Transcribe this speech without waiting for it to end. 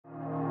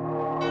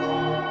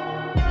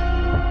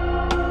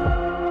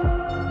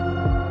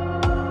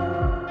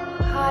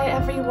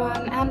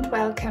everyone and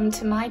welcome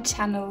to my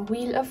channel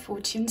Wheel of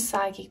Fortune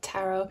Psychic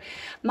Tarot.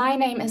 My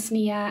name is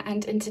Nia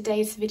and in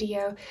today's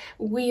video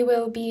we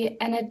will be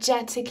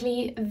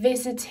energetically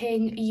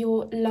visiting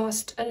your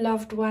lost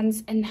loved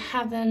ones in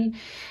heaven,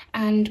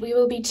 and we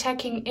will be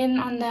checking in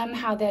on them,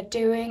 how they're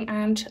doing,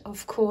 and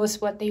of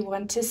course what they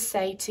want to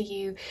say to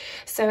you.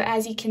 So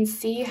as you can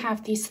see, you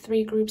have these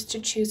three groups to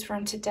choose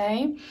from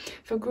today.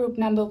 For group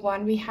number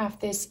one, we have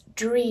this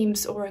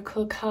Dreams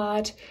Oracle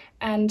card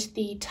and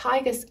the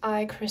Tiger's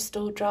Eye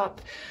crystal drop.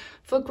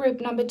 For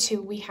group number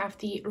two, we have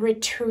the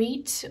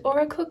Retreat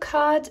Oracle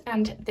card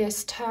and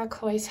this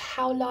Turquoise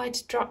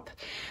Howlite drop.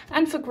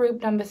 And for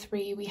group number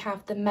three, we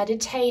have the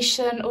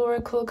Meditation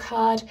Oracle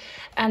card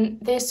and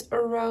this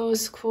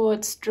Rose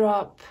Quartz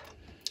drop.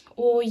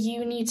 All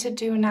you need to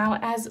do now,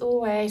 as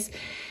always,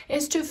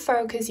 is to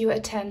focus your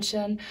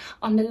attention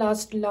on the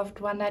lost loved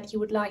one that you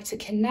would like to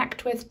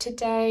connect with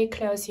today.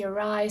 Close your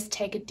eyes,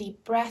 take a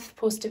deep breath,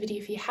 pause the video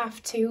if you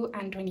have to,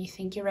 and when you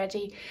think you're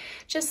ready,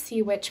 just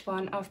see which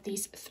one of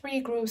these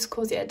three groups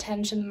calls your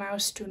attention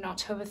most. Do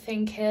not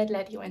overthink it,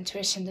 let your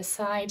intuition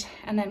decide,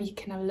 and then you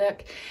can have a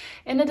look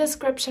in the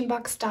description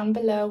box down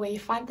below where you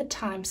find the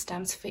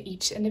timestamps for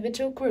each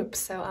individual group.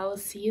 So I will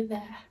see you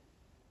there.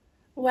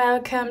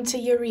 Welcome to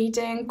your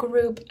reading,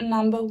 group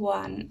number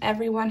one.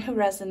 Everyone who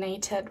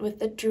resonated with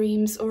the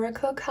Dreams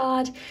Oracle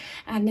card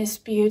and this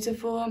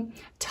beautiful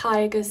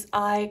Tiger's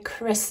Eye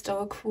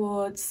crystal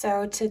quartz.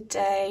 So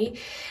today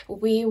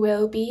we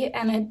will be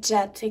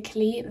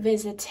energetically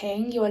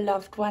visiting your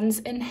loved ones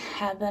in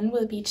heaven.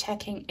 We'll be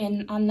checking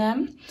in on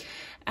them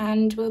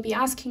and we'll be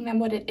asking them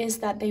what it is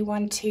that they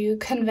want to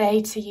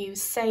convey to you,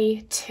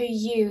 say to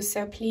you.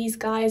 So please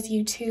guys,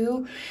 you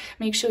too,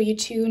 make sure you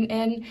tune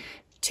in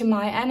to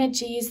my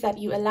energies, that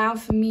you allow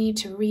for me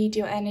to read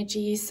your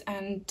energies,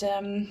 and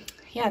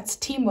yeah, it's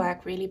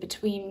teamwork really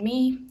between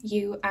me,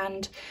 you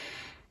and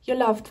your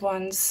loved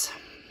ones.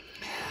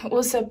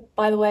 Also,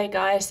 by the way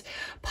guys,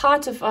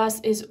 part of us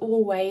is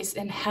always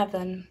in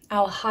heaven.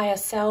 Our higher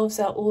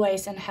selves are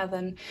always in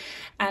heaven,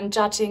 and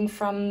judging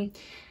from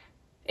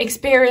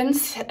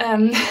experience,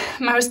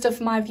 most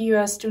of my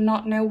viewers do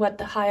not know what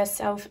the higher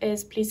self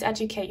is. Please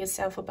educate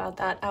yourself about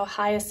that. Our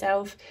higher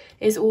self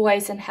is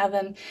always in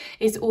heaven,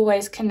 is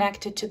always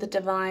connected to the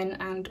divine,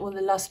 and all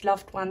the lost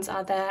loved ones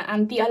are there,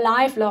 and the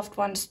alive loved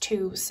ones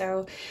too.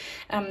 So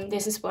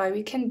this is why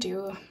we can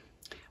do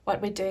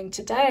what we're doing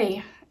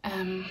today.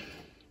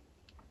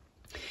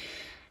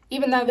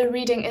 Even though the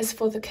reading is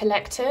for the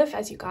collective,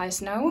 as you guys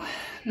know,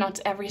 not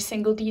every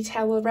single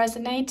detail will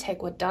resonate.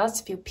 Take what does,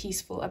 feel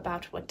peaceful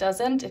about what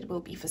doesn't. It will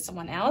be for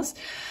someone else.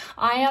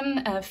 I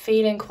am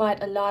feeling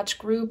quite a large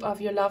group of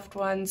your loved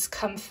ones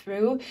come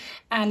through,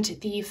 and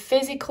the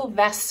physical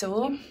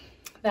vessel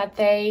that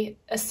they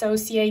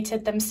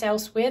associated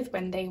themselves with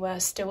when they were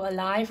still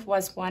alive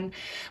was one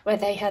where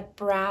they had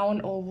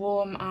brown or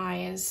warm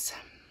eyes.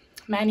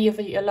 Many of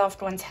your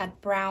loved ones had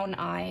brown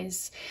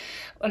eyes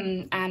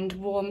and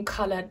warm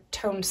colored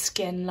toned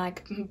skin,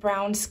 like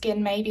brown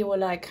skin maybe, or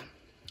like,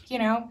 you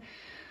know,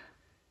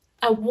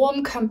 a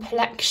warm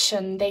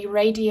complexion. They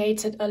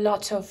radiated a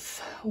lot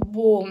of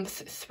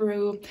warmth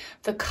through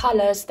the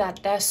colors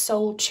that their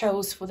soul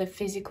chose for the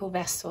physical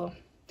vessel.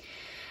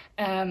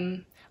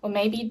 Or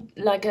maybe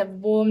like a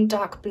warm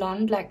dark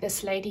blonde like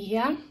this lady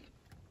here.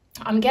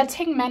 I'm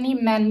getting many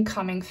men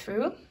coming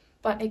through,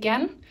 but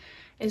again,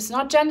 it's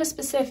not gender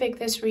specific,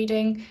 this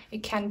reading.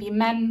 It can be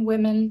men,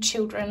 women,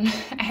 children,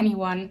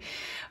 anyone.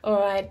 All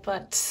right,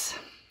 but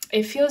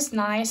it feels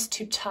nice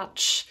to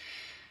touch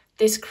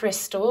this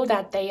crystal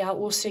that they are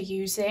also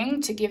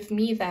using to give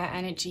me their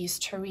energies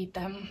to read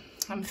them.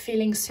 I'm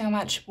feeling so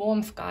much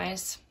warmth,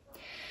 guys.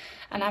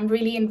 And I'm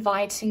really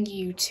inviting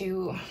you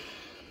to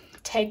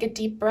take a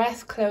deep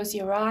breath, close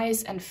your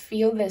eyes and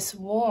feel this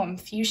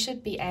warmth. You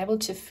should be able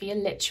to feel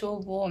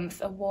literal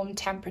warmth, a warm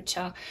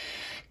temperature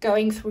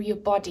going through your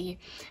body.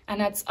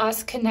 And it's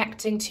us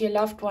connecting to your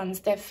loved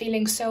ones. They're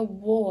feeling so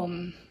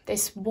warm,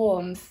 this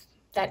warmth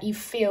that you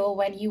feel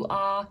when you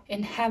are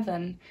in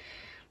heaven.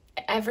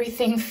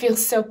 Everything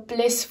feels so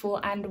blissful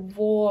and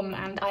warm,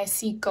 and I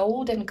see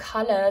golden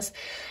colors.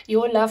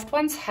 Your loved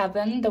ones'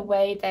 heaven, the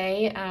way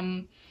they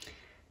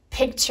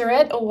picture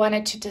it or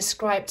wanted to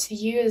describe to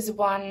you, is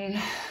one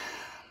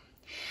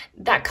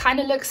that kind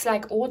of looks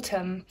like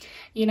autumn,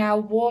 you know,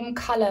 warm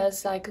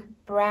colors like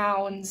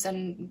browns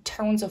and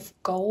tones of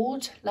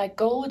gold, like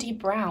goldy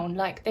brown,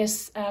 like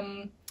this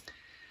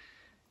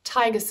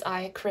Tiger's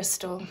Eye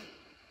crystal.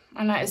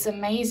 And that is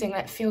amazing.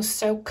 That feels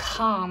so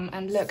calm.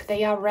 And look,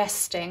 they are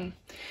resting.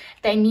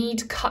 They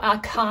need a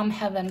calm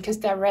heaven because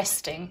they're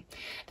resting.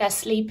 They're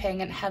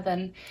sleeping in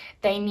heaven.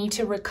 They need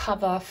to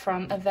recover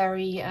from a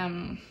very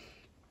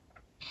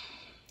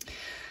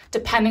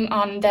depending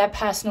on their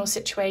personal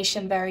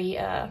situation, very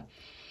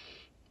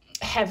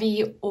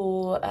heavy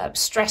or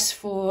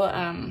stressful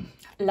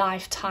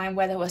lifetime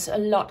where there was a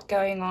lot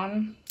going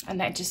on, and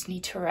they just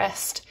need to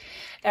rest.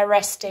 they're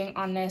resting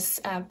on this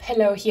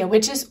pillow here,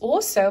 which is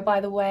also, by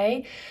the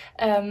way,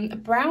 a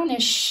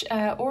brownish,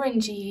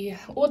 orangey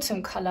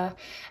autumn color.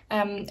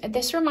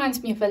 This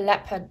reminds me of a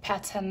leopard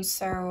pattern,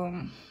 so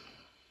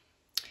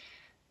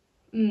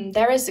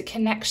there is a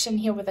connection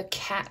here with a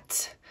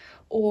cat,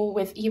 or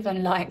with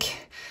even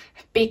like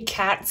big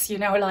cats, you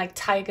know, like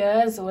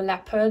tigers or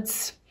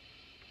leopards.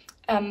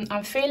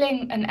 I'm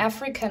feeling an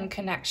African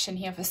connection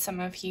here for some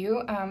of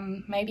you.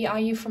 Maybe are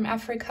you from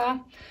Africa,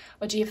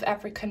 or do you have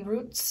African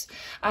roots?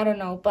 I don't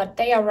know, but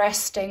they are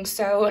resting.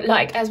 So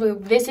like as we're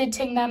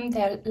visiting them,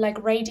 they're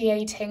like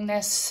radiating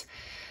this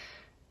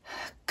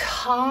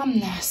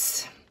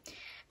calmness,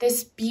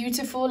 this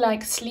beautiful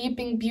like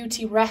sleeping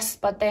beauty rest,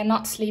 but they're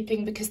not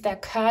sleeping because they're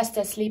cursed,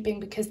 they're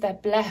sleeping because they're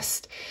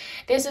blessed.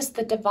 This is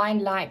the divine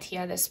light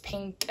here, this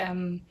pink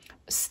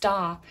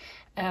star.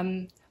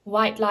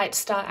 White light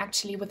star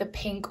actually with a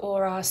pink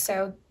aura.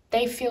 So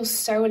they feel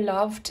so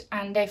loved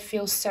and they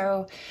feel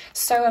so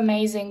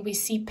amazing. We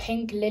see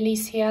pink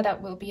lilies here.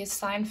 That will be a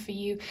sign for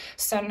you.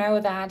 So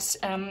know that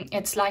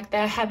it's like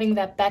they're having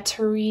their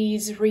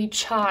batteries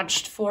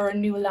recharged for a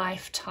new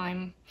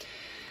lifetime.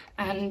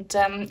 And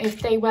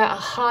if they were a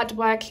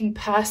hardworking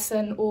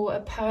person, or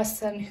a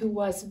person who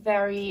was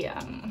very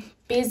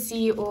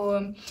busy,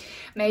 or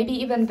maybe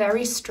even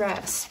very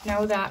stressed,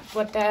 know that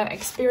what they're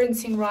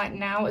experiencing right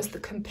now is the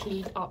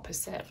complete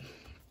opposite.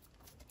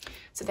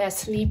 So they're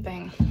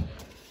sleeping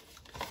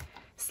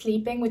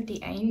with the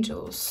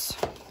angels.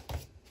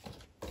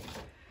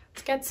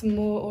 Let's get some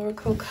more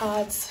oracle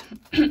cards.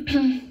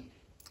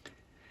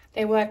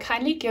 They were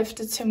kindly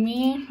gifted to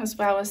me, as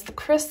well as the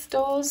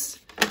crystals.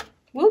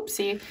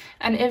 Whoopsie.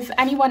 And if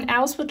anyone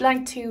else would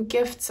like to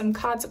gift some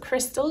cards or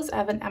crystals, I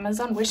have an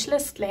Amazon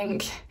wishlist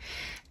link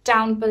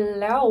down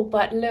below.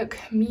 But look,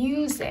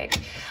 music.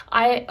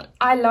 I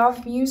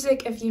love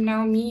music. If you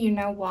know me, you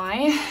know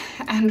why.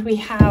 And we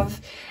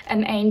have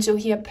an angel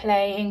here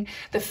playing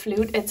the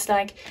flute. It's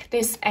like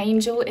this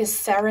angel is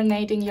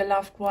serenading your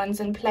loved ones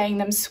and playing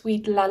them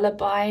sweet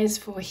lullabies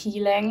for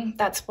healing.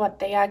 That's what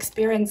they are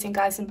experiencing,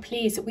 guys. And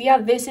please, we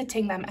are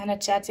visiting them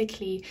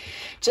energetically.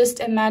 Just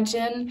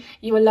imagine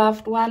your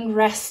loved one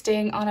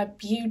resting on a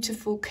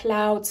beautiful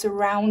cloud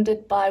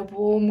surrounded by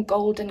warm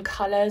golden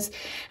colors,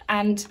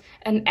 and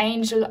an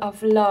angel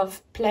of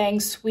love playing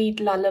sweet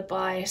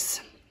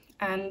lullabies.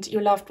 And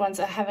your loved ones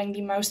are having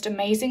the most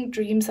amazing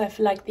dreams. I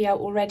feel like they are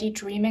already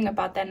dreaming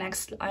about their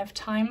next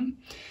lifetime.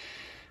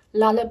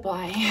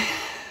 Lullaby.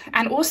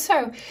 And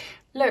also,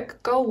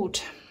 look,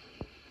 gold.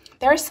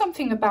 There is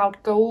something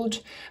about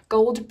gold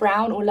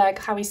brown, or like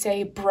how we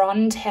say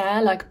blonde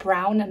hair, like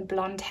brown and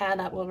blonde hair,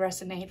 that will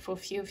resonate for a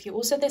few of you.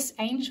 Also, this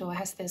angel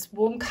has this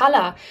warm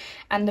color,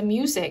 and the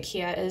music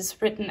here is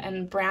written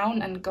in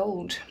brown and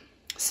gold.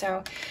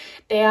 So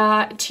they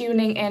are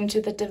tuning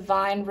into the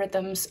divine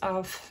rhythms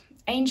of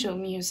angel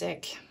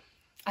music.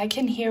 I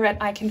can hear it,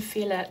 I can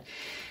feel it.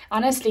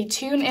 Honestly,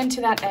 tune into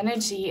that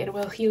energy. It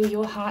will heal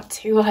your heart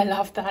too. I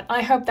love that.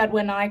 I hope that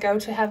when I go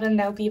to heaven,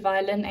 there'll be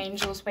violin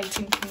angels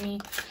waiting for me.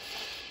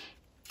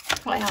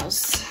 What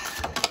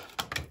else?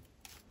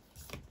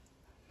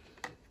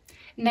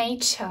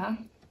 Nature.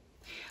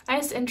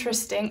 That's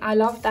interesting. I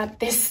love that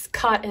this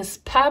card is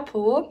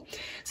purple.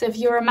 So if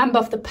you're a member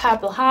of the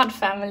Purple Heart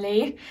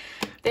family,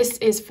 this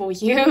is for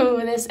you.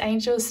 This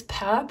angel's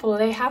purple.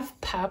 They have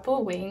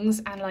purple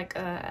wings and like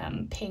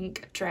a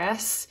pink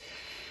dress.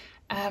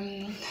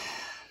 I'm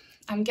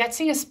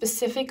getting a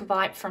specific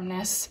vibe from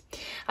this.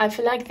 I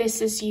feel like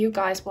this is you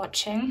guys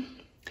watching.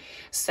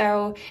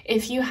 So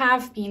if you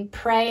have been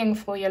praying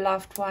for your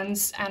loved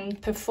ones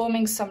and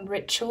performing some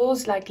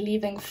rituals, like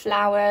leaving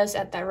flowers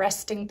at their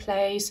resting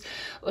place,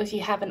 or if you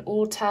have an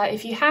altar,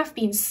 if you have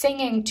been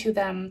singing to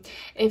them,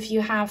 if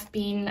you have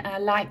been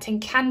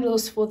lighting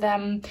candles for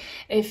them,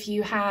 if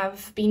you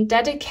have been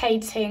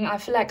dedicating, I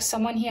feel like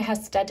someone here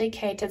has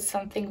dedicated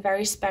something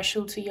very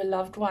special to your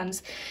loved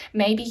ones.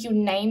 Maybe you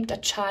named a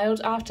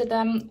child after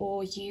them,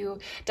 or you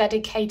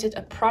dedicated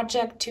a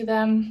project to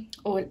them,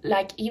 or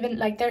like even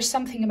like there's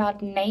something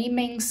about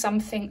naming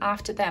something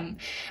after them.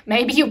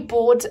 Maybe you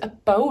bought a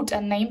boat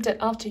and named it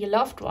after your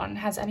loved one.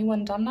 Has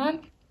anyone done that?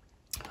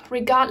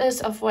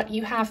 Regardless of what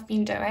you have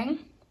been doing,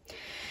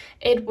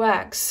 it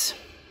works.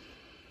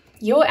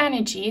 Your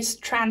energies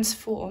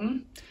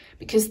transform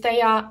because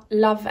they are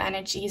love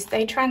energies.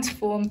 They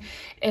transform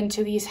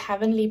into these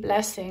heavenly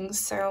blessings.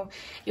 So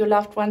your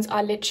loved ones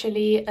are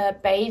literally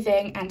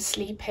bathing and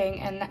sleeping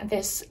in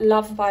this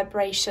love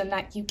vibration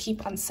that you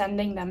keep on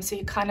sending them. So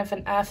you're kind of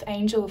an earth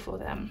angel for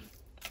them.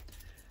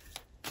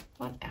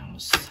 What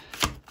else?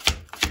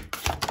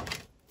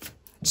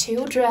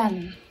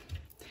 Children.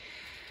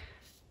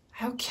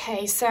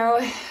 Okay, so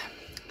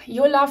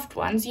your loved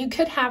ones, you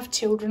could have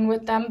children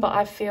with them, but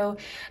I feel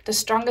the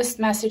strongest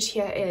message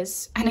here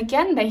is, and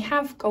again, they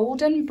have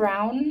golden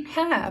brown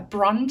hair,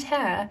 blonde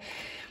hair.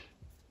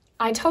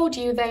 I told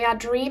you they are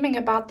dreaming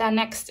about their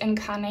next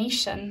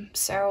incarnation.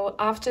 So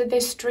after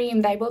this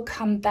dream, they will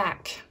come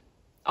back,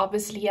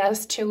 obviously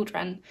as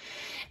children.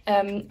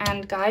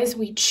 And guys,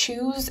 we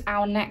choose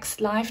our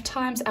next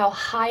lifetimes, our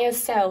higher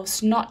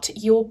selves, not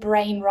your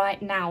brain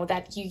right now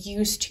that you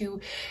use to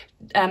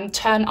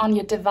turn on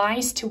your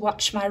device to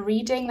watch my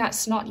reading.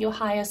 That's not your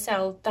higher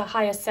self. The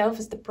higher self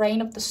is the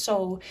brain of the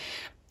soul.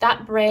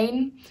 That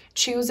brain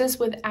chooses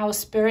with our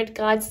spirit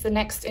guides the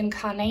next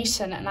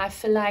incarnation. And I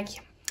feel like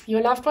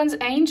your loved ones'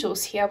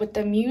 angels here with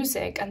the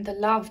music and the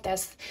love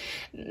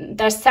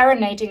they're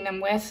serenading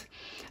them with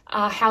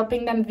are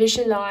helping them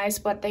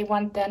visualize what they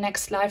want their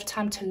next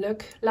lifetime to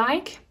look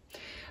like.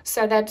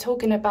 So they're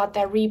talking about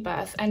their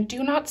rebirth. And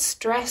do not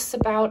stress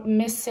about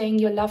missing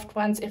your loved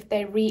ones if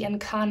they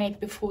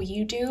reincarnate before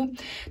you do.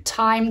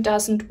 Time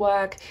doesn't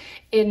work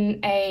in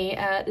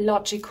a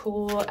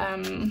logical,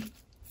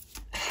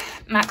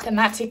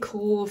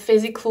 mathematical,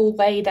 physical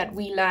way that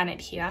we learn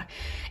it here.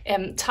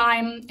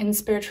 Time in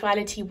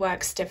spirituality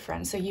works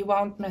different, so you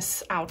won't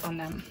miss out on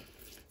them.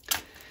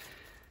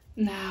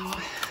 Now,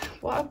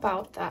 what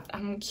about that?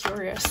 I'm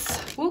curious.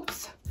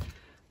 Whoops.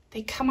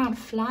 They come out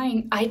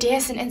flying.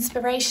 Ideas and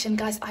inspiration,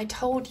 guys. I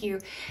told you.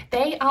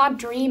 They are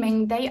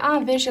dreaming. They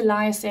are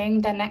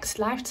visualizing their next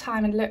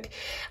lifetime. And look,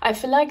 I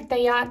feel like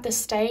they are at the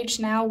stage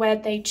now where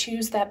they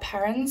choose their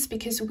parents,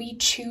 because we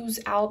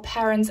choose our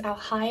parents. Our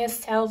higher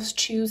selves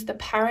choose the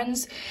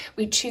parents.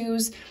 We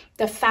choose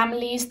the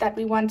families that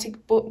we want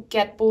to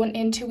get born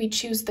into. We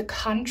choose the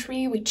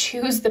country. We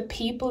choose the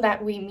people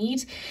that we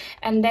meet.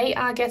 And they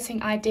are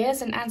getting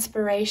ideas and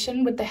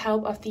inspiration with the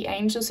help of the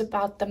angels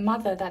about the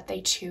mother that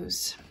they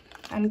choose.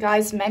 And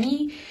guys,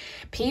 many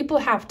people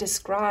have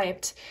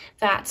described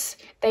that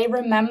they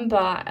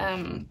remember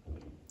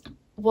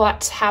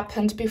what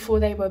happened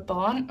before they were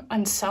born,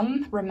 and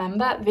some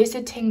remember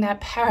visiting their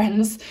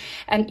parents,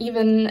 and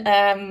even,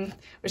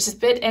 which is a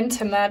bit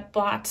intimate,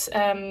 but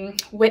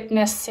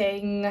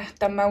witnessing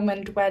the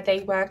moment where they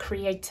were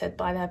created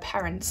by their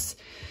parents.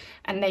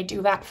 And they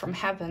do that from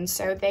heaven.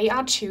 So they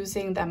are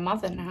choosing their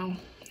mother now,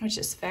 which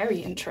is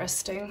very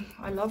interesting.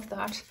 I love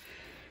that.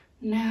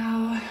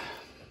 Now,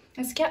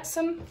 let's get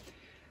some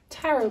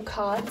tarot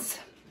cards.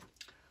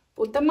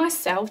 Bought them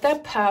myself. They're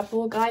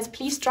purple. Guys,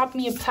 please drop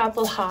me a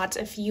purple heart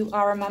if you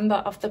are a member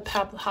of the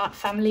Purple Heart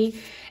family,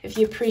 if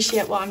you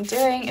appreciate what I'm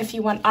doing, if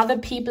you want other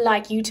people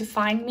like you to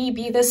find me,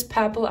 be this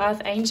purple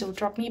earth angel,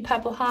 drop me a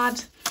purple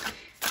heart.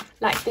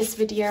 Like this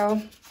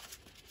video.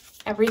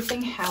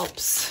 Everything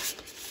helps.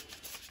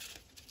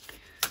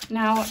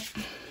 Now,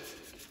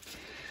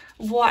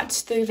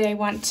 what do they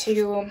want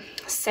to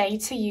say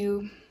to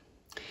you?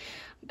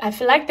 I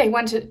feel like they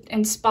want to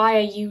inspire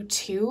you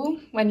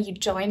too when you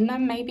join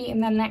them, maybe in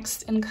the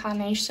next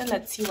incarnation.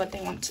 Let's see what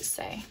they want to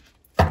say.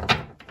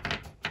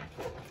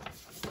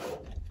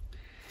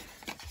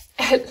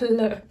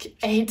 Look,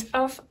 8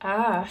 of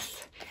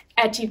Earth.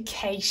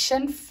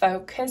 Education,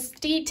 focus,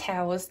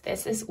 details.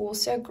 This is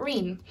also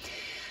green.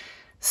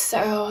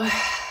 So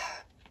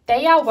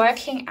they are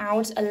working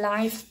out a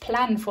life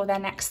plan for their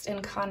next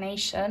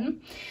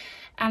incarnation.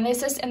 And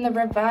this is in the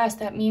reverse.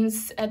 That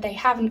means they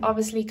haven't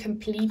obviously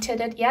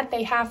completed it yet.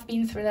 They have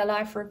been through their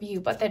life review,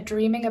 but they're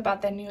dreaming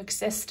about their new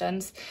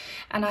existence.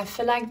 And I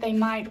feel like they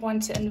might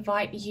want to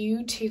invite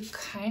you to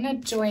kind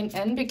of join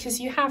in, because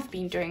you have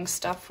been doing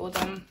stuff for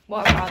them.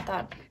 What about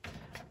that?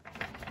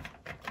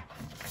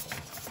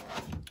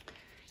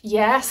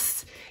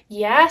 Yes,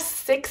 yes,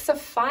 6 of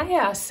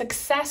Fire.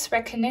 Success,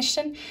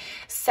 recognition,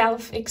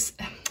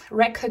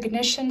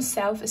 self-recognition,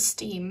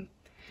 self-esteem.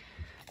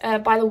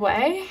 By the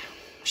way,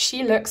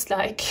 she looks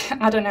like,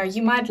 I don't know,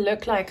 you might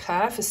look like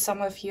her. For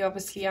some of you,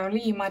 obviously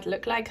only, you might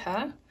look like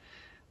her,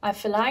 I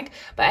feel like.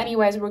 But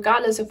anyways,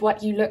 regardless of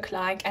what you look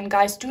like, and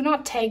guys, do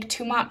not take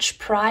too much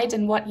pride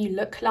in what you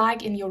look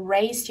like, in your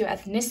race, your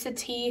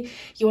ethnicity,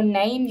 your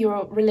name,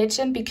 your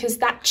religion, because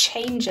that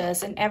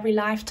changes in every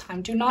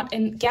lifetime. Do not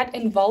get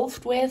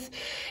involved with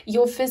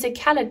your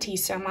physicality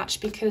so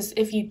much, because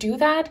if you do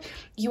that,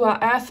 you are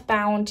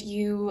earthbound.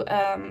 You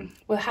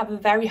will have a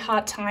very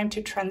hard time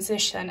to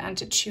transition and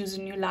to choose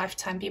a new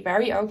lifetime. Be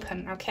very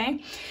open,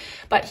 okay?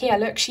 But here,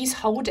 look, she's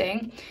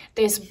holding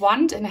this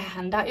wand in her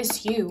hand. That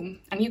is you,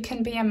 and you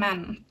can be a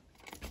man.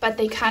 But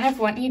they kind of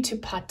want you to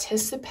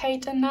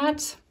participate in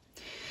that.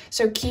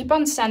 So keep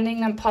on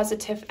sending them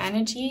positive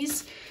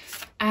energies.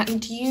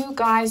 And you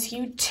guys,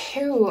 you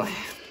too,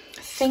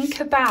 think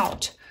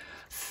about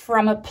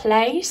from a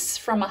place,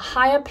 from a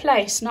higher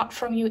place, not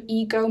from your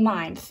ego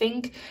mind.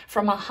 Think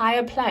from a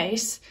higher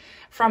place,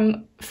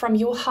 from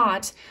your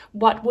heart.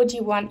 What would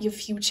you want your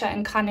future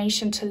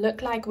incarnation to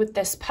look like with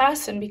this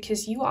person?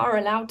 Because you are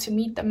allowed to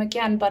meet them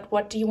again, but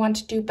what do you want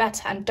to do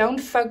better? And don't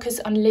focus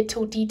on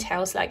little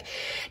details. Like,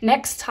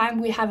 next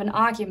time we have an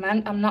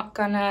argument, I'm not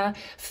gonna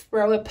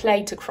throw a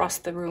plate across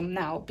the room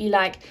now. Be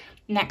like,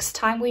 next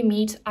time we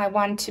meet, I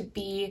want to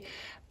be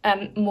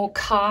more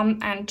calm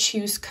and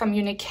choose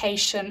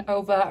communication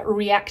over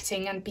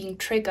reacting and being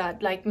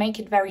triggered. Like, make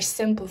it very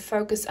simple.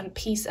 Focus on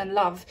peace and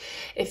love.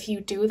 If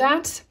you do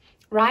that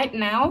right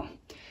now,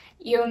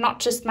 you're not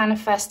just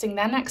manifesting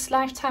their next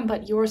lifetime,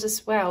 but yours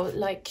as well.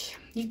 Like,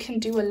 you can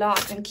do a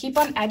lot, and keep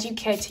on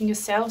educating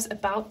yourselves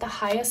about the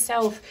higher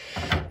self,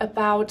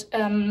 about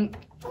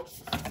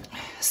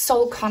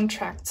soul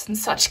contracts and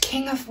such.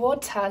 King of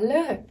Water,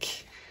 look.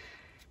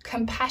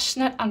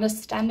 Compassionate,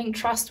 understanding,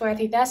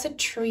 trustworthy. There's a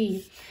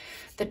tree,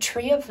 the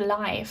tree of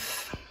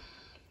life.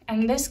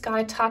 And this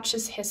guy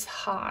touches his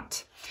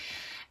heart.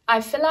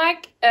 I feel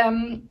like,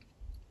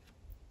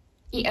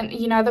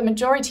 you know, the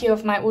majority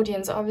of my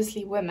audience are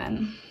obviously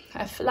women.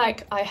 I feel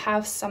like I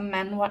have some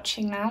men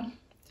watching now.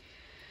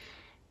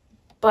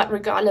 But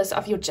regardless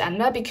of your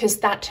gender, because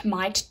that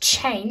might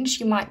change,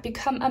 you might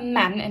become a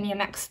man in your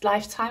next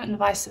lifetime and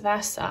vice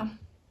versa.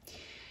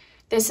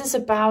 This is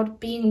about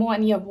being more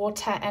in your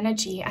water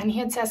energy. And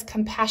here it says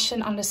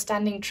compassion,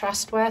 understanding,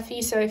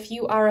 trustworthy. So if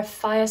you are a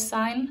fire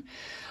sign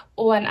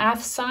or an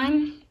earth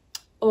sign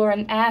or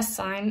an air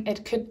sign,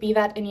 it could be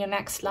that in your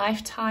next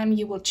lifetime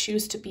you will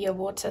choose to be a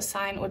water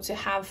sign or to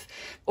have,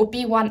 or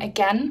be one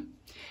again,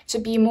 to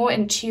be more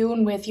in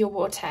tune with your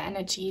water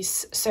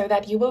energies so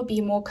that you will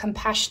be more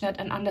compassionate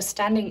and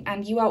understanding.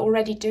 And you are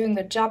already doing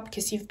the job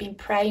because you've been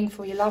praying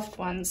for your loved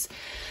ones.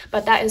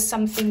 But that is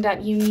something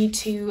that you need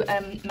to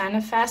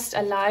manifest,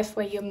 a life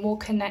where you're more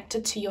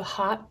connected to your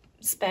heart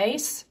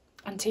space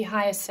and to your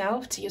higher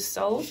self, to your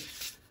soul.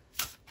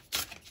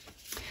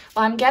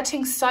 Well, I'm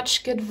getting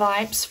such good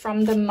vibes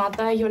from the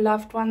mother your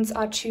loved ones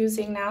are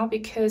choosing now,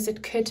 because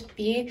it could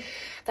be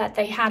that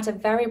they had a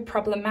very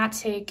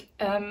problematic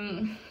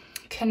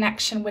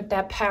connection with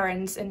their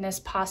parents in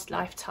this past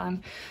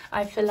lifetime.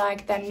 I feel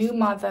like their new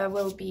mother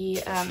will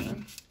be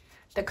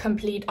the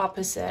complete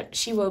opposite.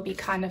 She will be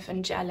kind of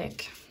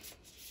angelic.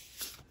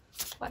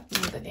 What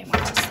more do they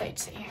want to say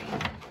to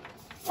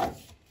you?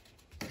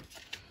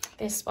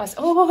 This was,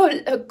 oh,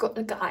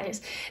 look,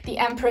 guys, the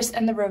Empress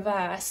in the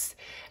reverse.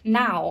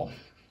 Now,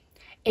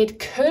 it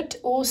could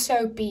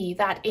also be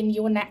that in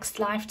your next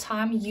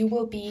lifetime, you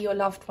will be your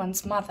loved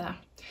one's mother.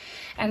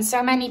 And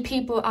so many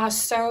people are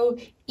so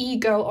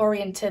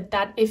ego-oriented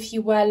that if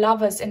you were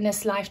lovers in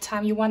this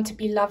lifetime, you want to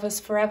be lovers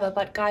forever.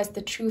 But guys,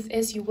 the truth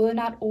is you will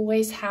not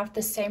always have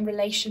the same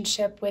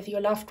relationship with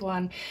your loved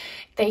one.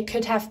 They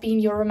could have been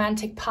your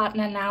romantic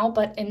partner now,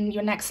 but in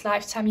your next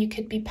lifetime, you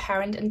could be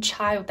parent and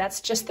child.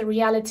 That's just the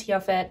reality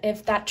of it.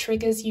 If that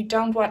triggers you,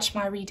 don't watch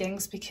my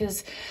readings,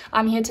 because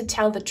I'm here to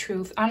tell the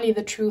truth. Only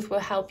the truth will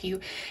help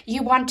you.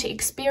 You want to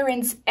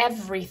experience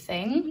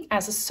everything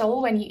as a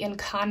soul when you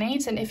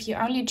incarnate. And if you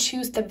only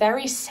choose the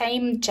very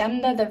same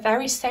gender, the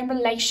very same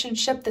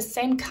relationship, the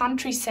same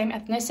country, same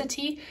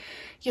ethnicity,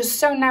 you're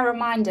so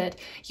narrow-minded.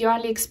 You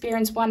only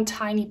experience one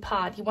tiny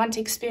part. You want to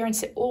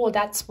experience it all.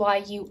 That's why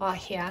you are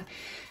here.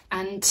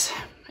 And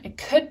it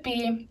could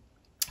be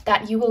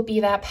that you will be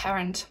their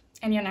parent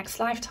in your next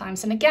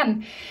lifetimes. And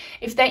again,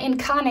 if they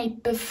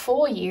incarnate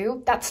before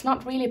you, that's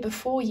not really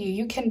before you.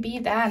 You can be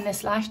there in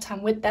this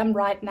lifetime with them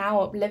right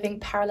now, living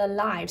parallel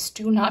lives.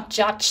 Do not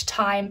judge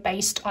time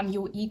based on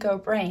your ego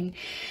brain.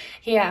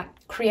 Here,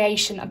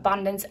 creation,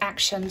 abundance,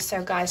 action.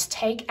 So guys,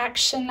 take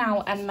action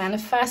now and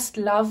manifest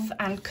love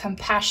and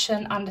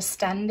compassion,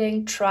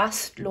 understanding,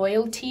 trust,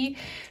 loyalty,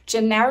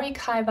 generic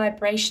high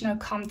vibrational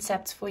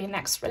concepts for your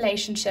next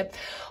relationship.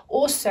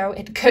 Also,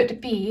 it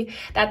could be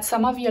that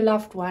some of your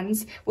loved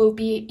ones will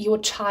be your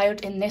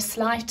child in this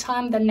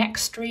lifetime. The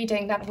next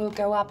reading that will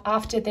go up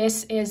after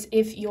this is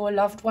if your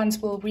loved ones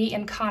will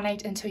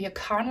reincarnate into your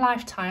current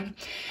lifetime.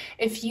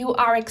 If you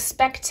are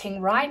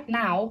expecting right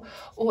now,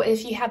 or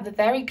if you have a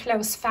very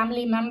close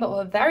family member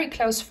or a very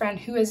close friend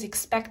who is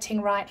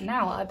expecting right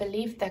now, I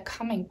believe they're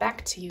coming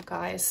back to you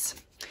guys.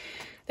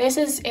 This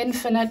is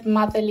infinite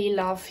motherly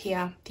love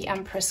here, the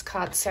Empress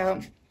card.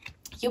 So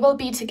you will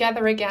be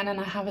together again, and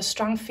I have a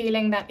strong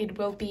feeling that it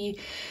will be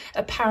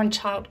a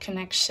parent-child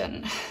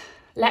connection.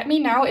 Let me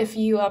know if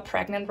you are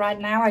pregnant right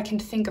now. I can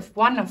think of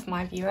one of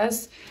my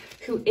viewers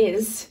who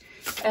is.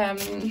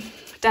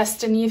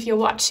 Destiny, if you're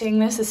watching,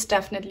 this is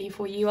definitely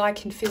for you. I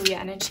can feel your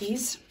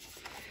energies.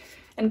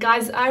 And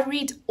guys, I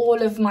read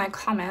all of my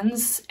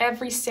comments,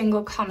 every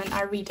single comment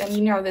I read, and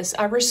you know this,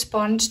 I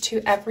respond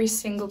to every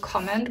single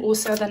comment,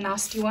 also the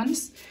nasty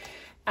ones.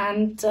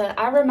 And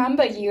I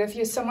remember you. If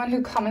you're someone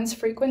who comments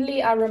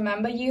frequently, I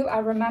remember you, I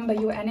remember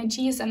your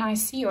energies, and I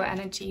see your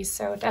energies.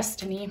 So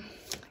Destiny,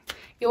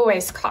 you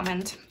always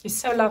comment. You're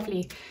so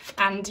lovely.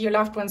 And your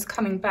loved one's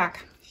coming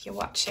back if you're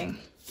watching.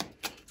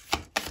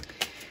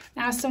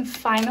 Now some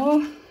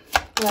final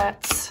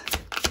words.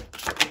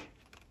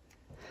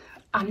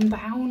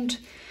 Unbound.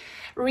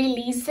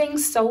 Releasing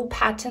soul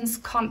patterns,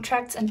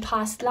 contracts, and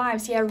past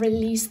lives. Yeah,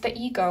 release the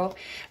ego.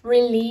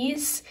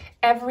 Release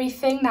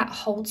everything that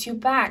holds you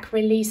back.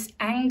 Release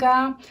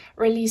anger,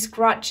 release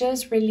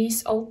grudges,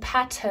 release old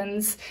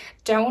patterns.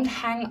 Don't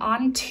hang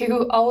on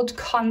to old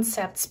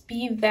concepts.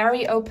 Be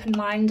very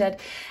open-minded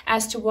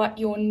as to what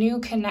your new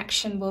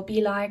connection will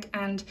be like.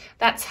 And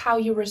that's how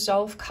you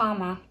resolve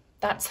karma.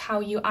 That's how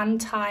you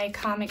untie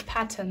karmic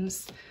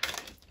patterns.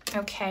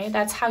 Okay,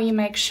 that's how you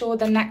make sure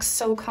the next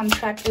soul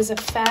contract is a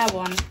fair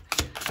one.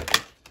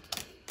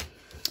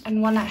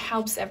 And one that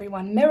helps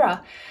everyone.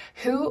 Mirror,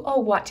 who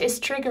or what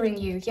is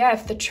triggering you? Yeah,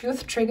 if the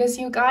truth triggers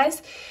you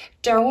guys,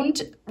 don't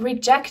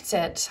reject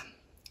it.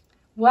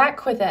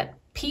 Work with it.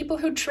 People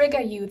who trigger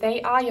you,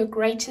 they are your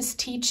greatest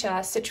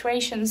teacher.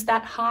 Situations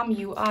that harm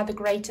you are the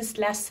greatest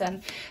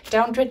lesson.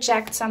 Don't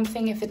reject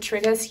something if it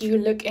triggers you.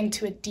 Look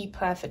into it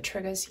deeper if it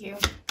triggers you.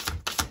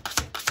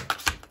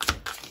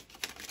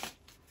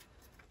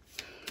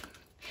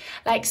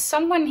 Like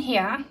someone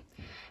here,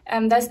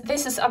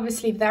 this is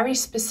obviously very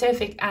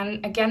specific,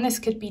 and again, this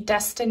could be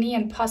destiny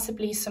and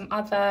possibly some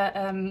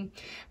other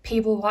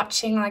people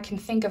watching. I can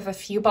think of a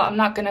few, but I'm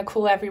not going to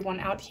call everyone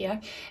out here.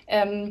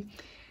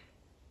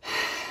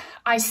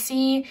 I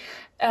see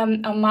a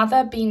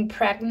mother being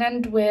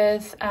pregnant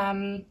with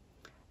a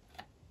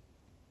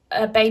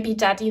baby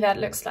daddy that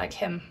looks like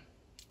him,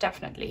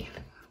 definitely.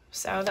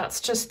 So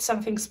that's just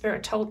something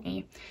Spirit told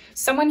me.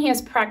 Someone here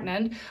is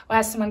pregnant or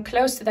has someone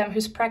close to them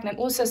who's pregnant.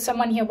 Also,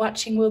 someone here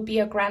watching will be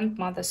a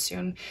grandmother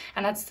soon.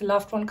 And that's the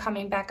loved one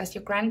coming back as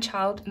your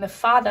grandchild. And the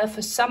father,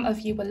 for some of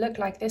you, will look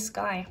like this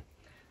guy.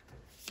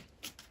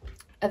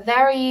 A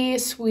very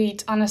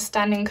sweet,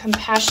 understanding,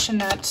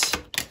 compassionate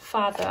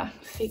father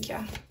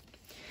figure.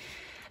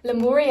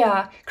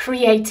 Lemuria,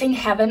 creating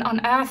heaven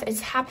on earth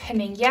is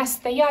happening. Yes,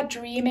 they are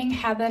dreaming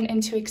heaven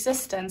into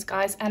existence,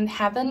 guys, and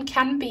heaven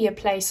can be a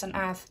place on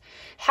earth.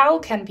 Hell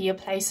can be a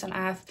place on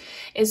earth.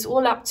 It's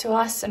all up to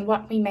us and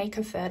what we make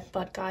of it.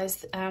 But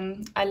guys,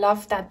 I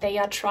love that they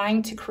are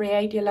trying to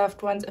create, your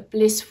loved ones, a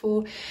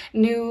blissful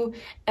new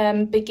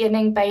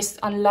beginning based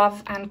on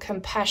love and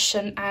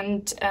compassion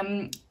and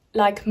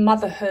like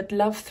motherhood,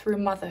 love through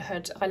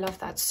motherhood. I love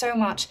that so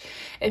much.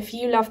 If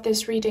you love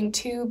this reading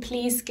too,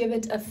 please give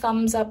it a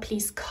thumbs up.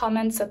 Please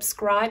comment,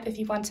 subscribe if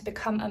you want to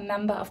become a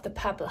member of the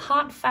Purple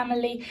Heart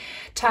family.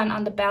 Turn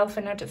on the bell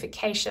for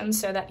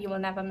notifications so that you will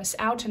never miss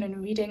out on a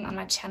new reading on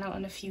my channel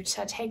in the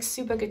future. Take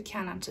super good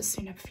care, and until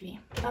soon, hopefully.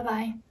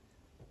 Bye-bye.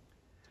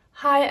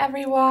 Hi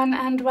everyone,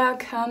 and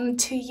welcome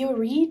to your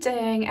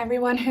reading.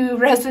 Everyone who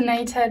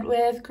resonated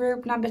with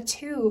group number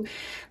 2,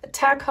 the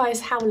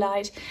Turquoise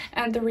Howlite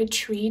and the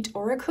Retreat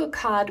Oracle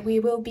card. We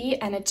will be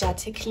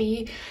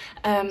energetically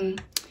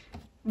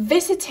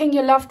visiting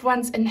your loved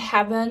ones in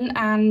heaven,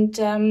 and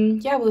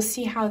yeah, we'll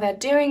see how they're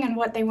doing and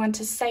what they want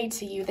to say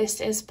to you.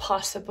 This is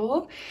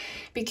possible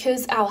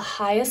because our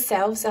higher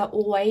selves are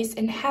always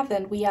in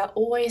heaven. We are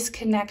always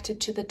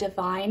connected to the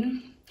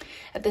divine.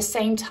 At the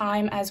same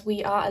time as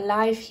we are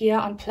alive here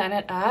on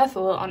planet Earth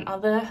or on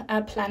other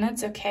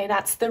planets, okay,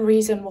 that's the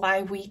reason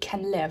why we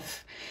can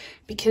live,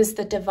 because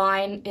the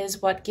divine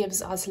is what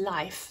gives us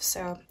life.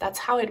 So that's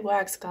how it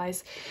works,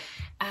 guys.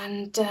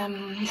 And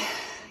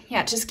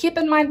yeah, just keep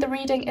in mind the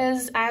reading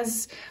is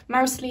as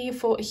mostly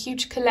for a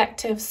huge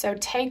collective, so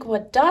take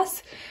what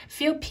does,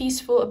 feel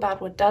peaceful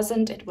about what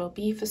doesn't. It will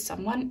be for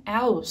someone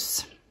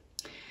else.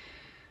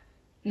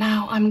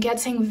 Now, I'm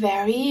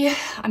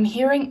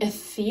hearing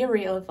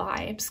ethereal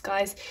vibes,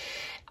 guys.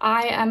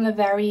 I am a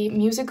very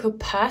musical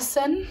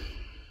person,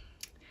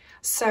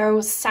 so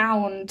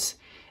sound.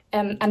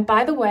 And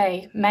by the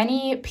way,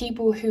 many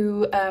people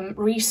who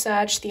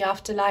research the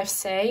afterlife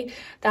say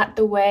that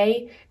the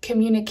way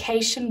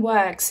communication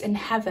works in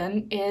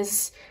heaven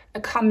is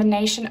a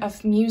combination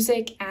of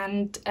music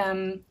and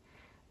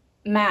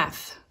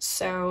math.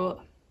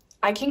 So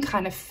I can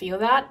kind of feel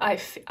that.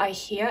 I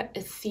hear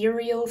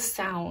ethereal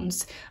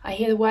sounds. I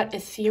hear the word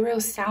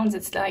ethereal sounds.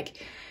 It's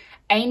like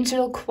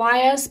angel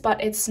choirs,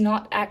 but it's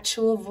not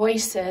actual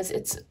voices.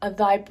 It's a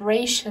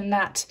vibration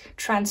that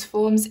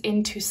transforms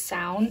into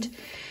sound.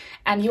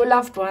 And your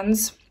loved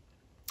ones,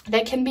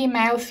 they can be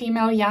male,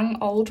 female, young,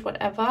 old,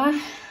 whatever.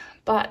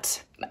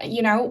 But,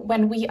 you know,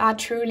 when we are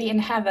truly in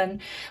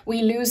heaven,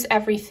 we lose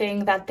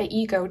everything that the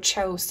ego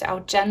chose. Our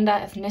gender,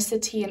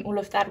 ethnicity, and all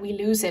of that, we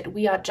lose it.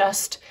 We are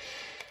just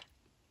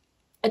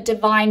a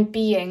divine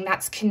being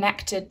that's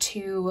connected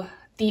to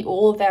the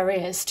all there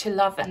is, to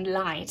love and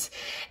light.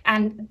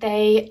 And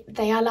they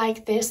are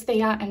like this.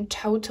 They are in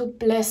total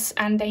bliss,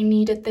 and they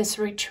needed this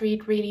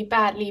retreat really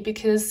badly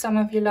because some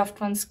of your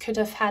loved ones could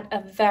have had a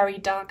very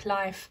dark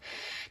life,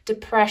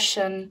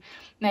 depression,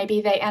 maybe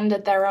they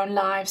ended their own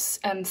lives,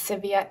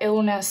 severe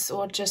illness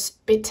or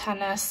just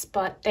bitterness,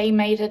 but they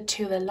made it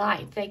to the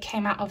light. They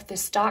came out of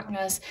this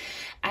darkness,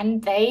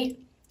 and they,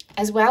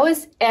 as well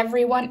as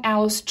everyone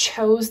else,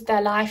 chose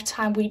their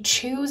lifetime. We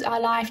choose our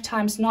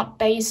lifetimes not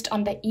based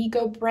on the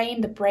ego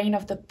brain, the brain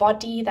of the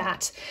body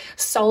that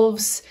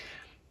solves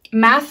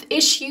math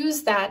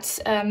issues, that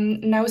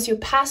knows your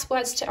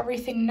passwords to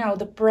everything. No,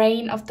 the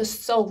brain of the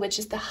soul, which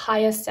is the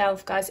higher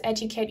self, guys.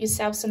 Educate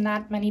yourselves on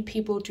that. Many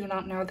people do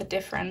not know the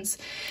difference.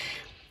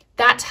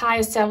 That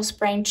higher self's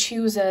brain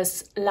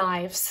chooses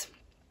lives,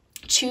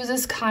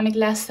 chooses karmic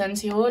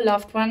lessons. Your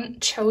loved one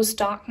chose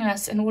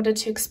darkness in order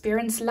to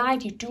experience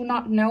light. You do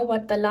not know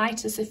what the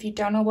light is if you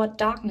don't know what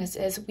darkness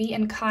is. We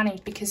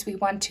incarnate because we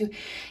want to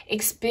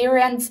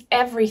experience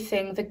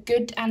everything, the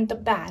good and the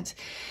bad.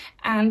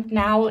 And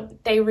now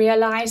they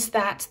realize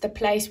that the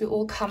place we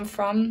all come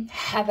from,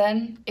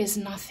 heaven, is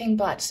nothing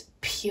but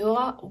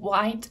pure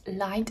white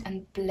light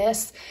and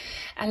bliss.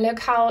 And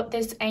look how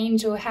this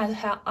angel has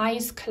her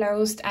eyes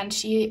closed, and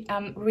she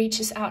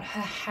reaches out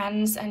her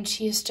hands, and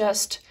she is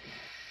just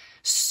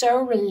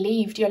so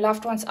relieved. Your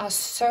loved ones are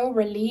so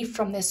relieved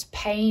from this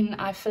pain.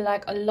 I feel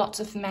like a lot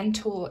of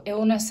mental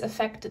illness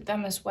affected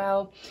them as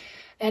well.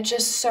 They're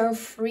just so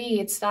free.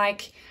 It's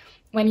like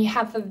when you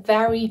have a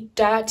very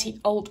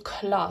dirty old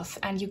cloth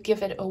and you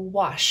give it a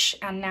wash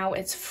and now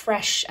it's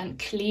fresh and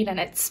clean and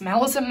it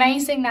smells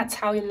amazing. That's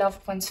how your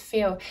loved ones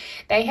feel.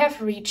 They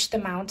have reached the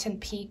mountain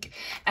peak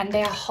and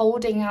they are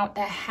holding out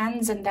their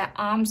hands and their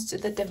arms to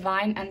the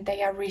divine, and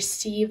they are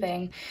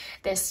receiving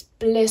this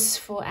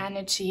blissful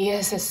energy.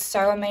 This is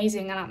so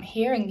amazing, and I'm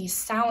hearing these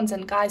sounds,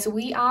 and guys,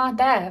 we are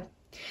there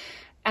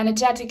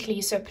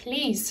energetically, so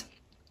please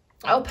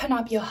open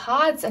up your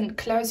hearts and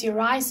close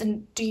your eyes.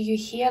 And do you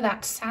hear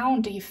that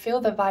sound? Do you feel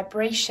the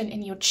vibration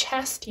in your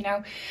chest? You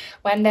know,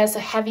 when there's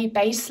a heavy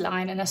bass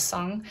line in a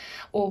song,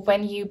 or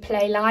when you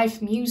play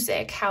live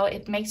music, how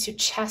it makes your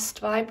chest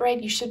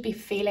vibrate? You should be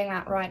feeling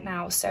that right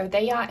now. So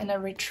they are in a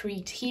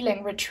retreat,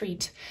 healing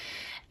retreat.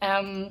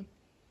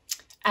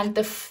 And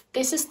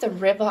this is the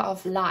river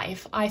of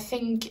life. I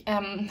think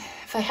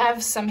if I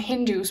have some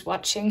Hindus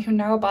watching who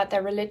know about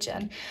their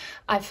religion,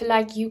 I feel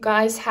like you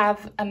guys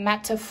have a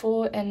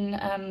metaphor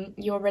in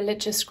your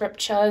religious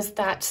scriptures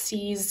that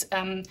sees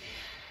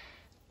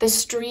the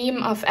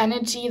stream of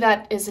energy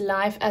that is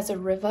life as a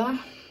river.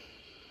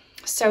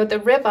 So the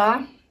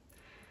river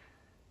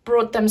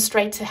brought them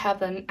straight to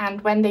heaven, and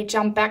when they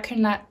jump back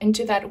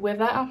into that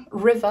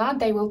river,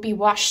 they will be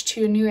washed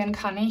to a new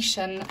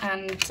incarnation.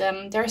 And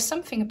there's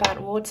something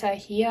about water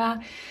here,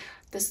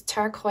 this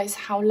turquoise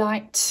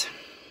howlite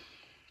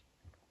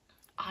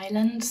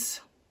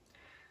islands.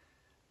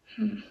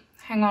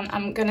 Hang on,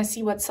 I'm gonna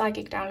see what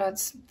psychic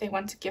downloads they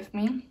want to give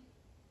me.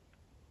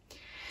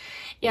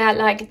 Yeah,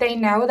 like they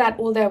know that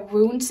all their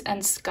wounds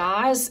and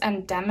scars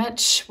and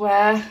damage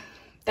were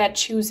their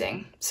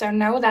choosing. So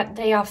know that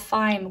they are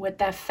fine with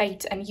their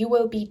fate, and you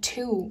will be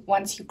too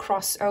once you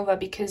cross over,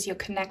 because you're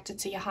connected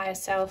to your higher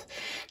self.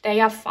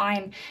 They are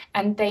fine,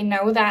 and they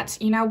know that,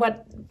 you know,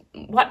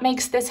 what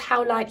makes this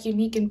howlite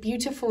unique and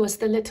beautiful is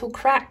the little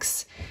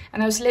cracks.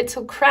 And those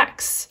little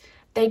cracks,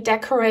 they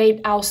decorate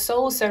our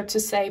soul, so to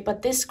say,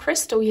 but this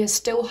crystal here is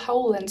still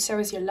whole, and so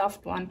is your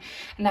loved one.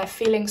 And they're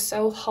feeling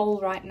so whole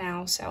right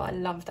now, so I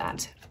love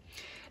that.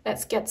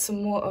 Let's get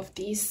some more of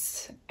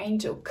these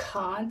angel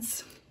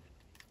cards.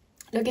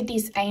 Look at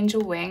these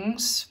angel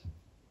wings.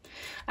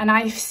 And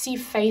I see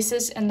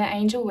faces in the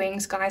angel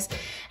wings, guys.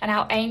 And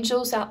our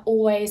angels are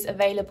always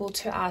available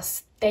to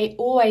us. They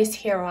always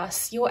hear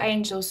us. Your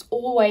angels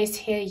always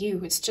hear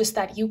you. It's just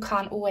that you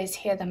can't always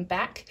hear them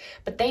back.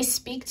 But they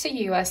speak to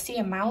you. I see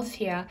a mouth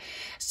here.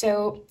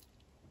 So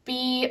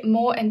be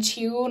more in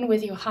tune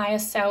with your higher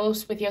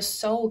selves, with your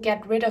soul.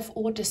 Get rid of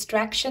all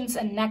distractions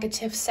and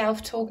negative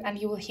self-talk, and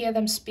you will hear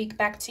them speak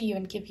back to you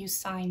and give you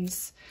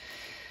signs.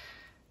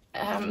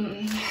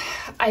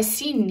 I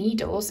see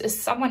needles. Is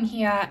someone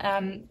here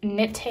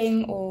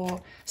knitting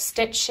or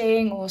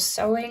stitching or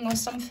sewing or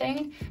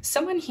something?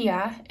 Someone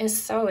here is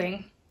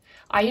sewing.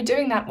 Are you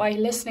doing that while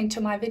you're listening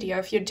to my video?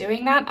 If you're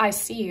doing that, I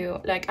see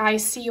you. Like, I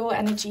see your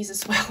energies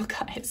as well,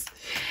 guys.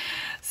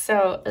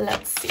 So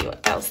let's see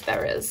what else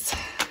there is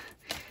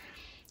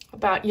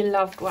about your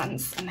loved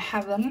ones in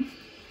heaven.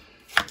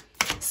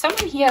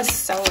 Someone here is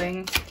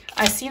sewing.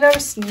 I see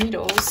those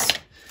needles.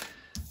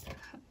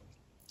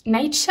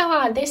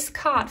 Nature, this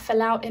card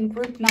fell out in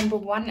group number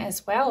 1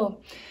 as well.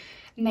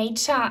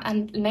 Nature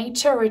and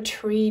nature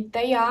retreat,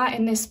 they are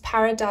in this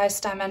paradise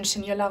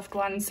dimension, your loved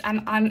ones.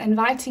 And I'm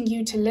inviting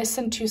you to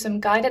listen to some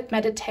guided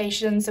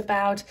meditations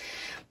about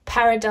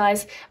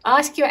paradise.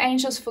 Ask your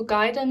angels for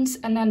guidance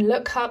and then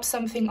look up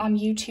something on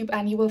YouTube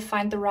and you will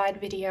find the right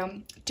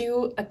video.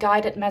 Do a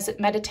guided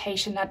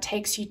meditation that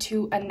takes you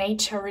to a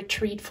nature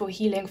retreat for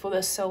healing for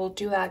the soul.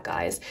 Do that,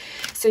 guys,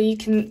 so you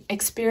can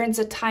experience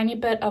a tiny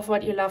bit of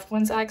what your loved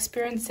ones are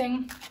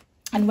experiencing.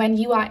 And when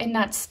you are in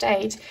that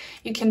state,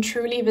 you can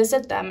truly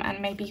visit them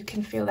and maybe you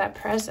can feel their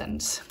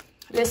presence.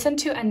 Listen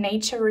to a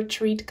nature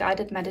retreat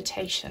guided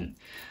meditation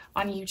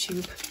on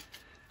YouTube.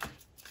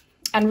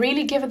 And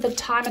really give it the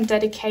time and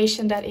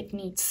dedication that it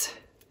needs.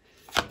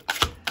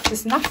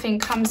 Because nothing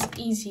comes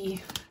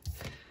easy.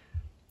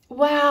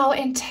 Wow,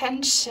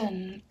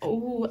 intention.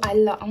 Oh, I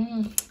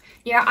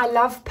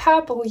love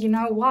purple. You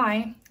know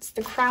why? It's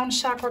the crown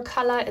chakra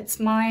color. It's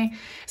my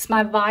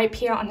vibe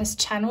here on this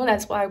channel.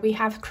 That's why we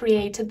have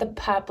created the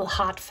Purple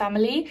Heart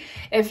family.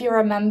 If you're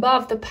a member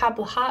of the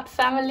Purple Heart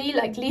family,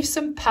 like, leave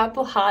some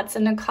purple hearts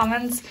in the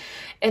comments.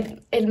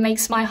 It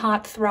makes my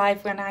heart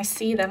thrive when I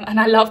see them. And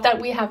I love that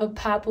we have a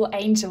purple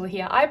angel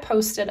here. I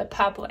posted a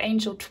purple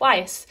angel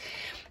twice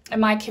in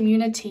my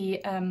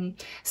community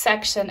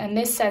section, and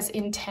this says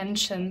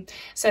intention.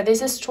 So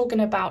this is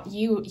talking about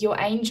you. Your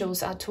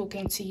angels are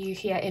talking to you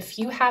here. If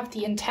you have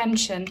the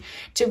intention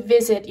to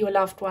visit your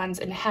loved ones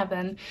in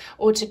heaven,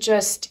 or to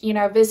just, you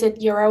know,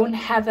 visit your own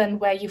heaven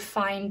where you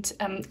find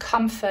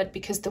comfort,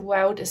 because the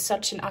world is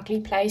such an ugly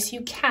place,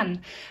 you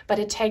can, but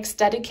it takes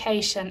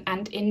dedication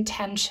and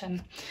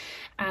intention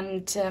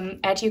and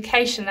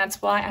education.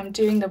 That's why I'm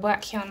doing the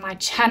work here on my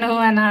channel,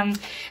 and I'm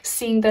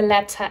seeing the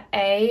letter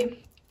A.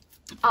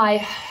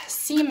 I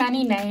see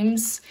many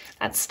names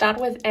that start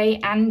with A,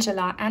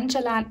 Angela.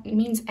 Angela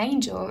means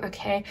angel,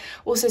 okay?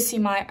 Also see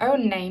my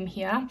own name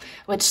here,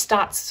 which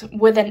starts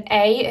with an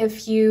A.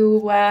 If you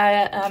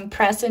were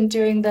present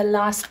during the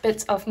last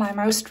bits of my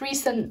most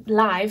recent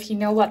live, you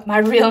know what my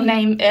real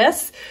name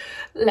is.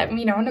 Let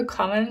me know in the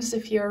comments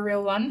if you're a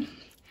real one.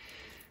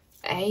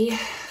 A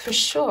for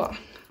sure.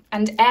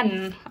 And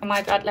N, oh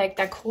my God, like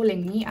they're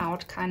calling me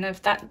out, kind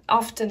of. That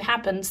often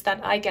happens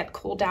that I get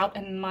called out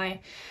in my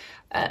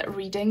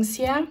readings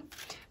here.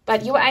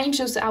 But your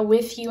angels are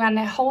with you and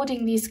they're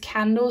holding these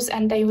candles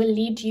and they will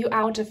lead you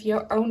out of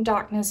your own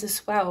darkness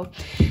as well.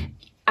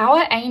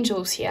 Our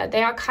angels here,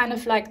 they are kind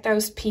of like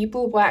those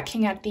people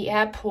working at the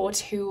airport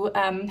who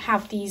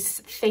have these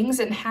things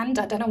in hand.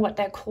 I don't know what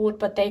they're called,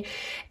 but they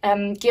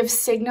give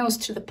signals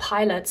to the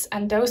pilots.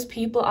 And those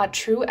people are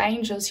true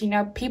angels. You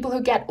know, people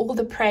who get all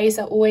the praise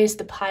are always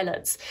the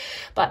pilots.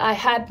 But I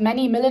had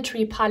many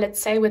military pilots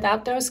say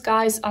without those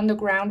guys on the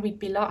ground, we'd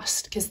be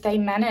lost, because they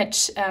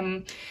manage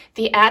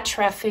the air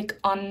traffic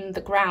on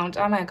the ground.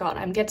 Oh my God,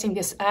 I'm getting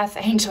this earth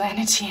angel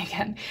energy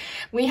again.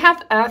 We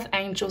have earth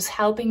angels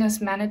helping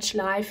us manage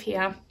life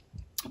here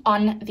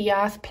on the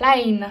earth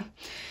plane.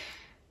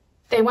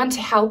 They want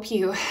to help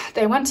you.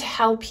 They want to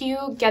help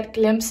you get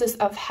glimpses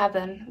of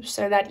heaven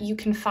so that you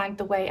can find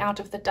the way out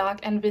of the dark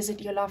and visit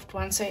your loved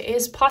ones. So it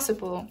is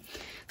possible,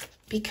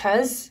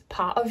 because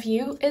part of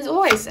you is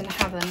always in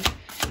heaven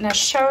and they're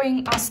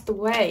showing us the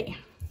way.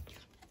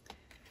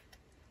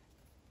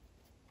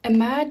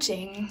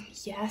 Emerging,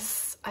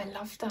 yes, I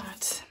love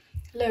that.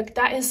 Look,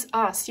 that is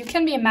us. You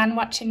can be a man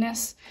watching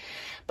this,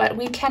 but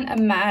we can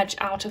emerge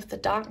out of the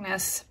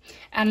darkness.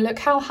 And look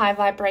how high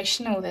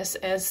vibrational this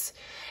is.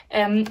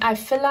 I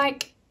feel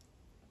like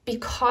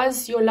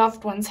because your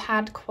loved ones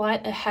had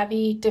quite a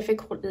heavy,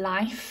 difficult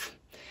life,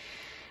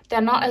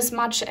 they're not as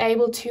much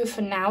able to,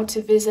 for now,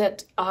 to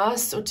visit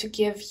us or to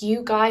give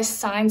you guys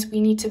signs we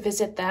need to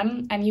visit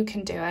them, and you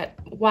can do it.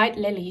 White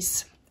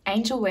lilies.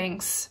 Angel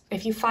wings.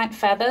 If you find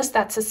feathers,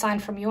 that's a sign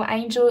from your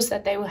angels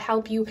that they will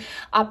help you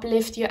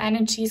uplift your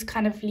energies,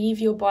 kind of leave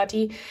your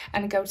body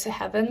and go to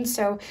heaven.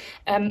 So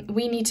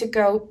we need to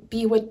go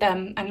be with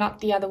them and not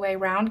the other way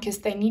around, because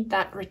they need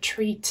that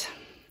retreat.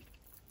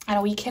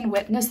 And we can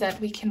witness it,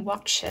 we can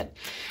watch it,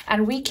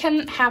 and we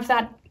can have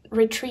that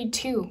retreat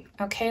too.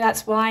 Okay,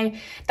 that's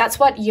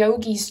what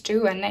yogis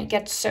do, and they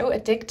get so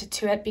addicted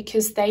to it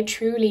because they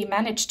truly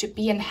manage to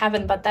be in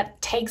heaven, but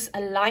that takes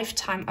a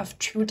lifetime of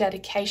true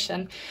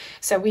dedication.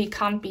 So we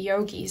can't be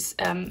yogis.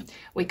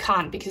 We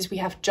can't, because we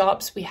have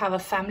jobs, we have a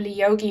family.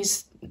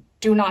 Yogis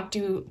do not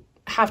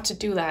have to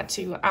do that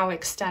to our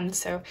extent,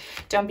 so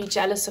don't be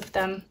jealous of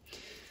them.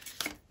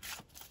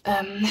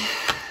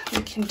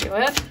 We can do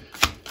it.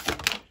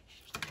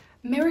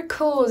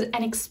 Miracles,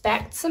 and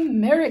expect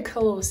some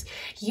miracles.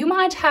 You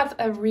might have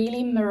a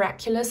really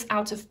miraculous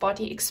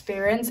out-of-body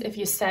experience if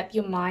you set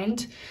your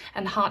mind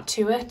and heart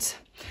to it.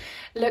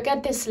 Look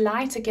at this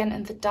light again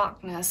in the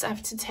darkness. I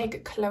have to take a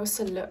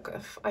closer look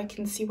if I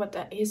can see what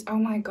that is. Oh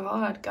my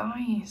God,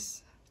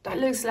 guys, that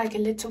looks like a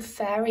little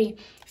fairy.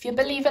 If you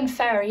believe in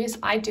fairies,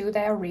 I do,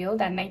 they're real,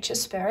 they're nature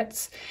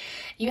spirits.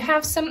 You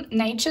have some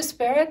nature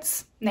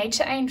spirits,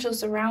 nature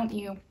angels around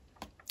you.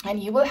 And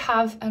you will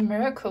have a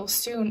miracle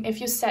soon if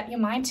you set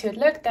your mind to it.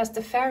 Look, there's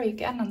the fairy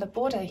again on the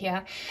border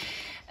here.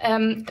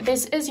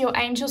 This is your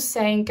angels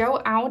saying, go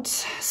out,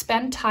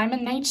 spend time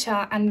in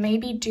nature, and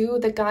maybe do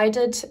the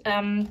guided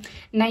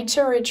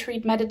nature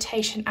retreat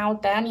meditation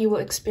out there, and you will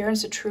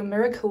experience a true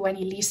miracle when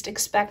you least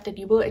expect it.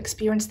 You will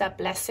experience that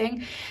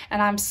blessing.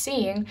 And I'm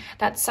seeing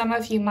that some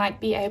of you might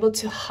be able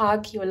to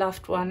hug your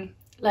loved one,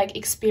 like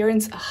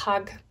experience a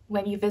hug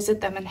when you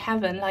visit them in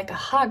heaven, like a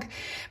hug.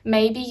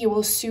 Maybe you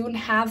will soon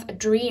have a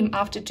dream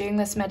after doing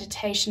this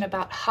meditation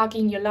about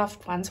hugging your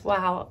loved ones.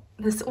 Wow,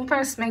 this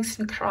almost makes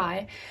me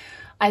cry.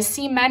 I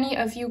see many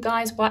of you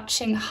guys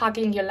watching,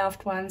 hugging your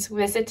loved ones,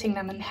 visiting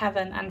them in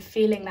heaven and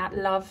feeling that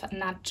love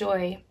and that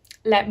joy.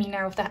 Let me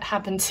know if that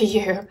happened to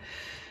you.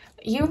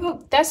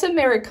 There's a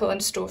miracle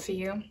in store for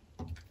you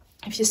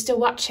if you're still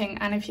watching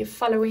and if you're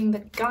following the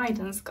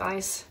guidance,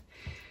 guys.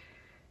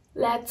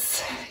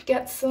 Let's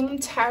get some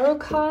tarot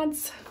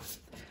cards.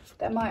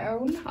 They're my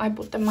own. I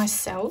bought them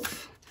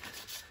myself.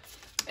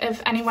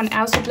 If anyone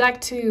else would like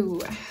to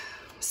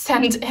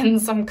send in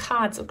some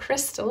cards or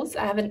crystals,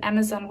 I have an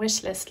Amazon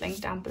wishlist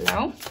link down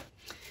below.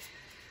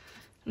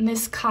 And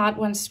this card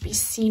wants to be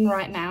seen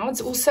right now.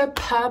 It's also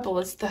purple.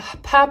 It's the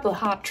purple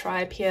heart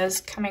tribe here is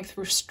coming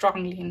through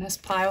strongly in this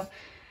pile.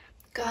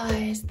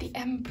 Guys, the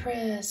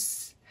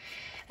Empress.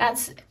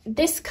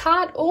 This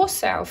card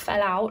also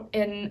fell out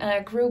in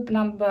group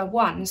number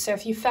 1. So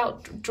if you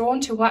felt drawn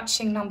to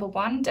watching number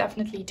 1,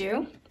 definitely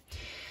do.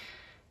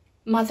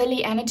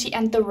 Motherly energy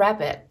and the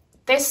rabbit.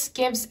 This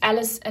gives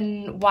Alice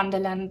in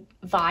Wonderland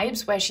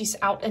vibes, where she's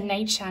out in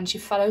nature and she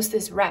follows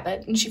this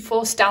rabbit and she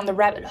falls down the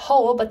rabbit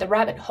hole, but the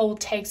rabbit hole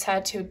takes her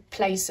to a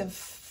place of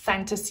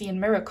fantasy and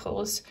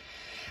miracles.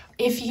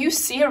 If you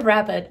see a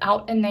rabbit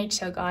out in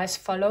nature, guys,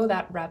 follow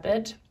that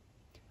rabbit.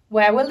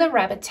 where will the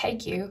rabbit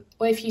take you?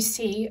 Or if you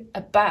see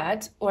a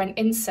bird or an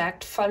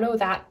insect, follow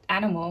that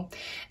animal.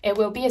 It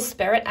will be a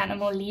spirit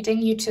animal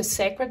leading you to a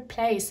sacred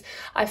place.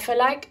 I feel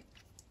like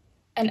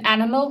an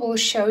animal will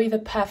show you the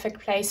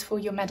perfect place for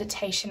your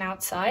meditation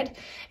outside.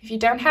 If you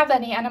don't have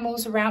any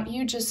animals around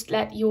you, just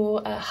let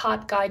your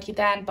heart guide you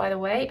there. And by the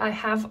way, I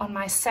have on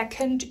my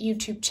second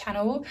YouTube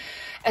channel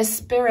a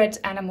spirit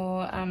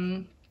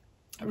animal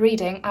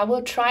reading. I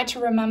will try to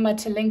remember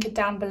to link it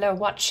down below.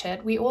 Watch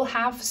it. We all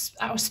have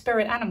our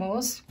spirit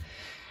animals,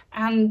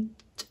 and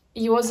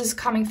yours is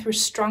coming through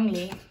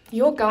strongly.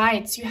 Your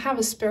guides, you have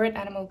a spirit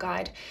animal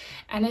guide,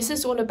 and this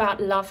is all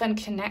about love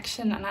and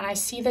connection. And I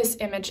see this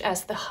image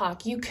as the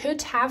hug. You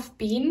could have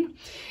been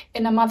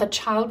in a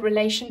mother-child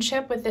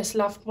relationship with this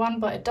loved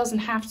one, but it doesn't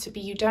have to be.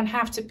 You don't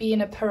have to be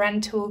in a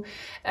parental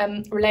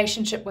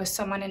relationship with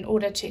someone in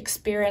order to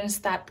experience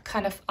that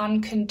kind of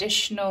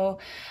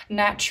unconditional,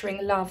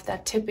 nurturing love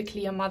that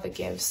typically a mother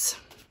gives.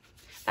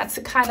 That's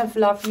the kind of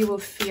love you will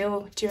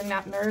feel during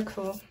that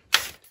miracle.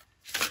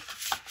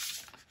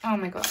 Oh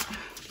my God,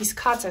 these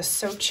cards are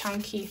so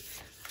chunky.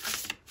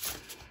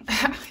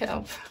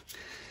 Help.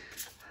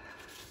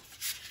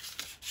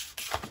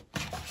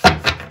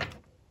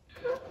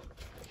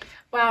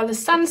 Wow, the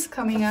sun's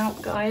coming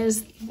out,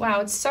 guys.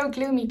 Wow, it's so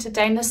gloomy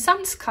today, and the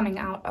sun's coming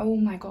out. Oh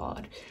my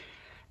God.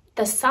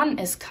 The sun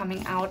is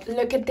coming out.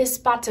 Look at this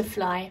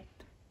butterfly.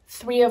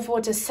 3 of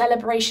Water,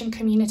 celebration,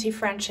 community,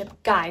 friendship.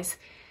 Guys,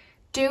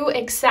 do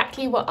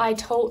exactly what I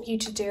told you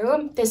to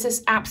do. This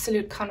is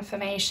absolute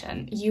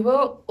confirmation. You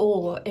will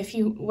all, if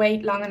you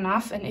wait long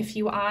enough and if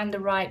you are in the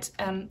right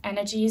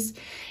energies,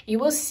 you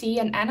will see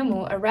an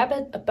animal, a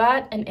rabbit, a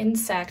bird, an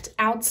insect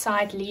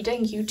outside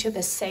leading you to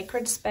the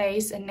sacred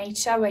space in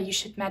nature where you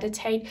should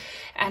meditate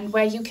and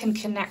where you can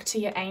connect to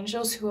your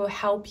angels who will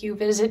help you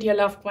visit your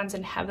loved ones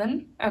in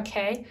heaven,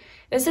 okay?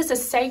 This is a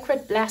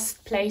sacred,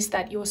 blessed place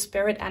that your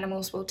spirit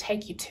animals will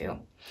take you to.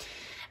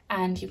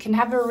 And you can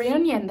have a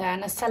reunion there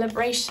and a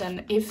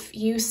celebration if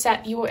you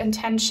set your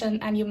intention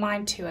and your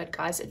mind to it,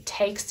 guys. It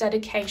takes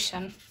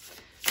dedication.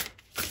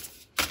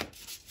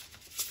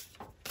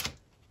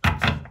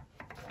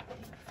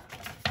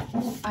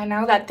 I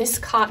know that this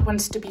card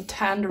wants to be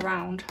turned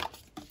around.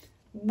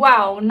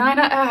 Wow, 9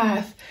 of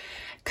Earth.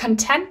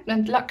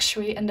 Contentment,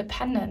 luxury,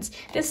 independence.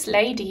 This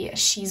lady,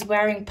 she's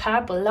wearing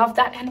purple. Love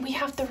that. And we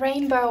have the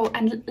rainbow.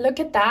 And look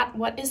at that.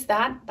 What is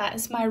that? That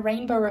is my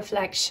rainbow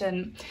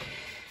reflection.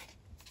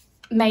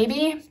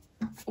 Maybe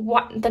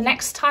the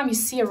next time you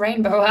see a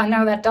rainbow, I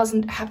know that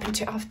doesn't happen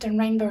too often,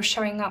 rainbow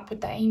showing up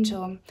with the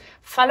angel.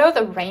 Follow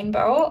the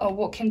rainbow or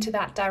walk into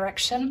that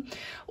direction.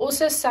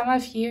 Also, some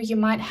of you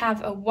might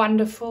have a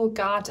wonderful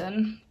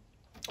garden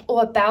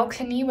or a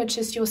balcony, which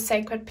is your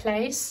sacred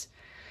place.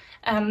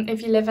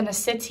 If you live in a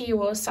city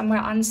or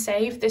somewhere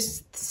unsafe,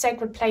 this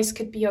sacred place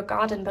could be your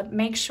garden, but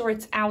make sure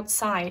it's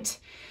outside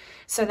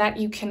so that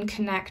you can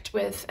connect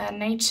with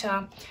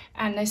nature.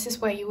 And this is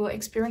where you will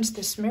experience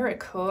this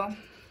miracle.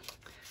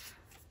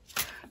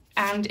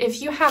 And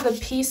if you have a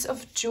piece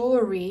of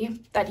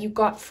jewelry that you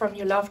got from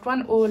your loved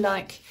one, or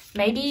like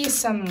maybe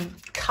some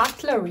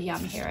cutlery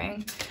I'm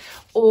hearing,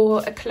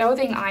 or a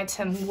clothing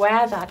item,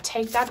 wear that,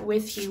 take that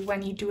with you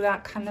when you do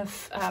that kind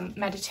of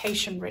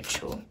meditation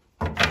ritual.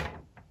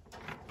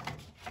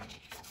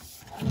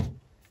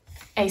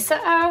 Ace of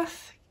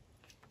Earth,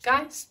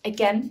 guys,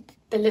 again,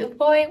 the little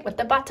boy with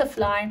the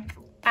butterfly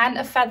and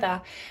a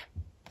feather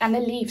and the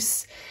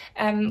leaves.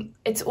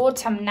 It's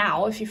autumn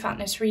now if you found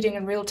this reading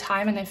in real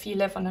time and if you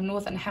live on the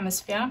northern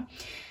hemisphere.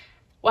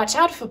 Watch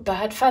out for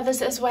bird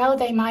feathers as well.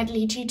 They might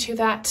lead you to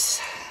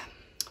that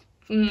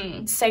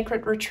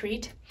sacred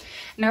retreat.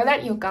 Know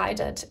that you're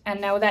guided and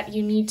know that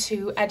you need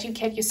to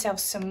educate yourself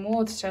some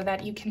more so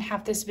that you can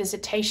have this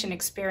visitation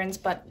experience,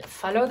 but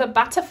follow the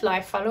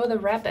butterfly, follow the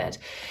rabbit.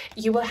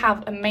 You will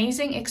have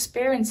amazing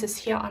experiences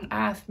here on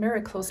Earth,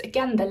 miracles.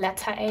 Again, the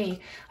letter A.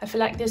 I feel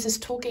like this is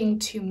talking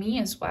to me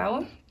as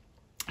well.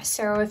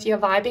 So if you're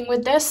vibing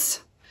with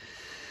this,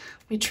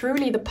 we're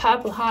truly the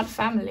Purple Heart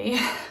family.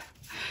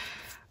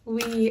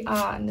 We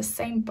are in the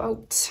same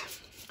boat.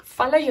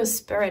 Follow your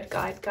spirit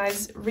guide,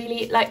 guys.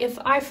 Really, like, if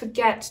I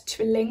forget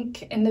to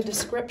link in the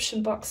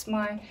description box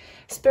my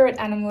spirit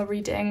animal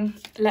reading,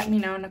 let me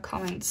know in the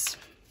comments.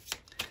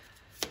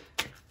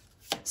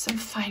 Some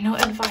final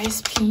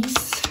advice,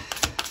 please.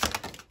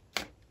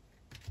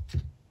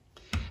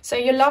 So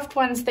your loved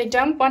ones, they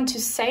don't want to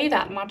say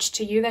that much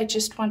to you. They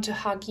just want to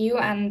hug you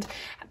and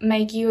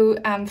make you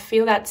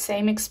feel that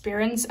same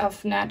experience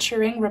of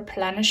nurturing,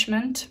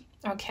 replenishment,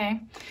 okay?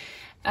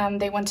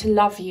 They want to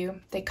love you.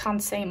 They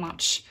can't say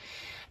much.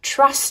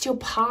 Trust your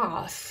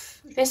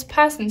path. This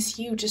person's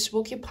you. Just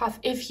walk your path.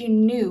 If you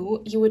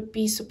knew you would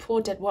be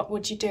supported, what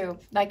would you do?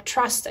 Like,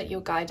 trust that you're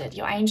guided.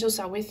 Your angels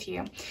are with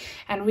you.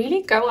 And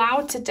really go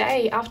out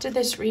today after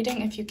this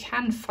reading, if you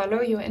can,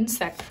 follow your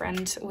insect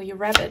friend or your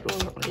rabbit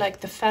or like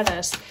the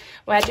feathers.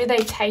 Where do they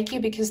take you?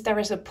 Because there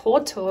is a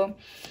portal.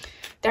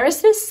 There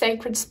is this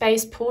sacred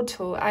space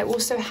portal. I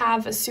also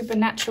have a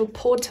supernatural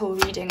portal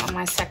reading on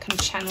my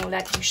second channel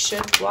that you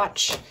should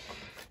watch.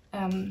 I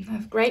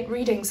have great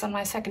readings on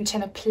my second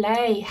channel.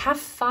 Play, have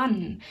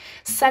fun,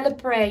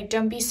 celebrate,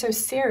 don't be so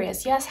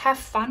serious. Yes, have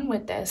fun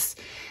with this.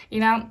 You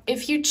know,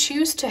 if you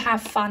choose to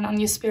have fun on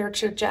your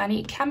spiritual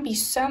journey, it can be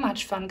so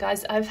much fun,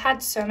 guys. I've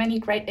had so many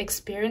great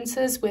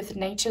experiences with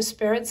nature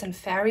spirits and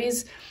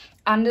fairies,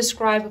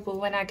 undescribable,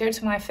 when I go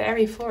to my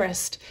fairy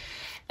forest.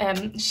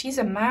 She's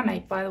a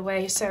mermaid, by the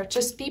way, so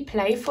just be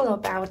playful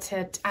about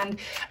it and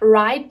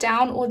write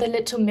down all the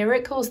little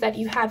miracles that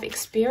you have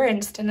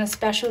experienced in a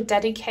special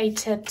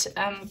dedicated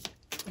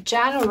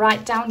journal.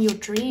 Write down your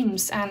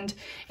dreams and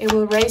it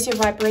will raise your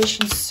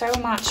vibration so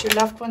much. Your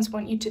loved ones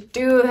want you to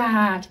do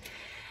that.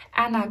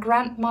 Anna,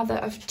 grandmother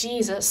of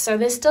Jesus. So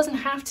this doesn't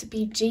have to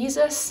be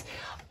Jesus.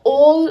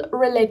 All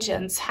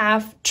religions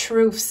have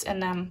truths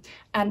in them,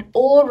 and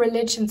all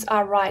religions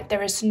are right.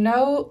 There is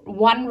no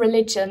one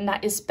religion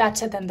that is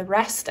better than the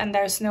rest, and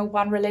there is no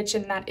one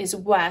religion that is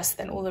worse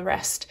than all the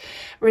rest.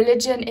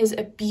 Religion is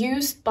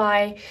abused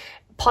by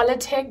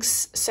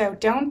politics, so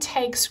don't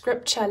take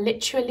scripture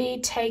literally.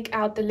 Take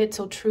out the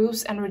little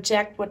truths and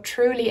reject what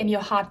truly in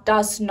your heart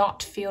does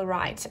not feel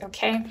right,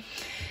 okay?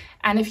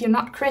 And if you're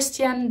not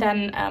Christian,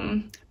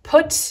 then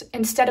put,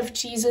 instead of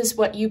Jesus,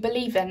 what you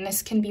believe in.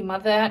 This can be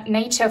Mother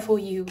Nature for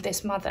you,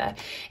 this mother.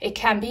 It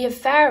can be a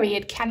fairy,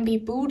 it can be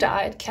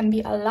Buddha, it can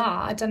be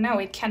Allah, I don't know.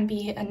 It can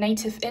be a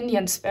native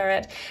Indian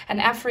spirit, an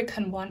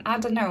African one, I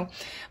don't know.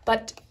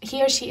 But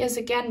here she is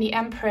again, the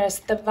Empress,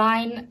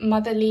 divine,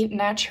 motherly,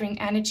 nurturing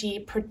energy,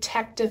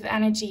 protective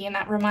energy. And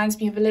that reminds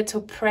me of a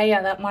little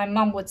prayer that my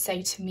mum would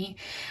say to me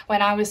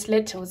when I was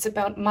little. It's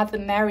about Mother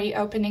Mary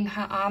opening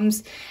her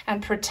arms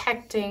and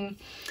protecting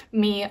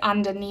me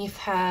underneath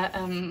her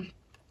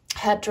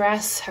her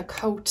dress, her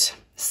coat,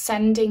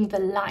 sending the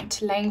light,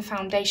 laying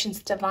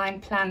foundations, divine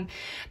plan.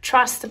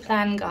 Trust the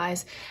plan,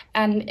 guys,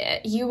 and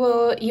you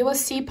will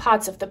see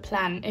parts of the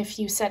plan if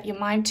you set your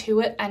mind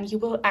to it, and you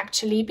will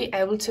actually be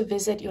able to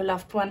visit your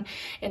loved one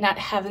in that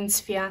heaven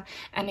sphere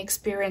and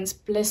experience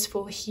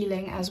blissful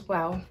healing as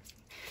well.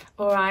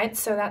 All right,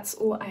 so that's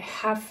all I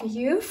have for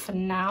you for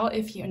now.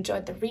 If you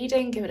enjoyed the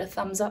reading, give it a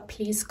thumbs up,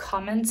 please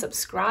comment,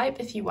 subscribe.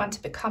 If you want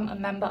to become a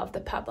member of the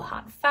Purple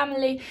Heart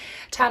family,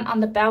 turn on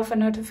the bell for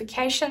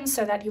notifications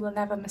so that you will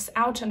never miss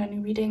out on any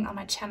reading on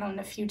my channel in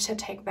the future.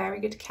 Take very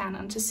good care, and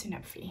until soon,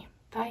 hopefully.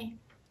 Bye.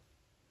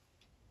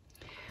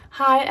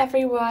 Hi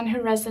everyone who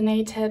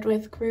resonated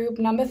with group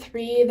number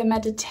 3, the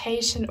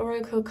meditation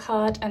oracle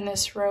card and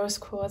this rose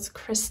quartz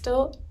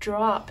crystal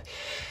drop.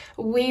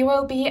 We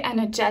will be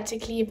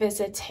energetically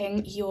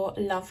visiting your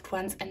loved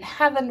ones in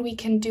heaven. We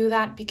can do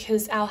that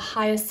because our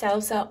higher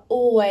selves are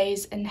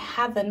always in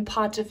heaven.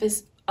 Part of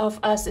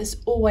us is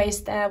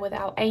always there with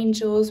our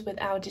angels,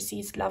 with our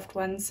deceased loved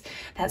ones.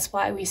 That's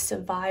why we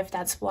survive.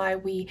 That's why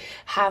we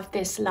have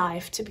this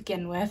life to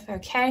begin with,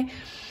 okay?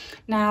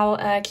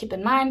 Now, keep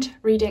in mind,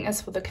 reading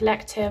is for the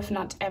collective.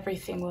 Not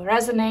everything will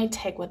resonate.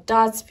 Take what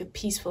does. Feel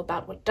peaceful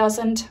about what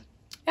doesn't.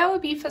 It will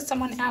be for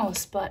someone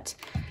else, but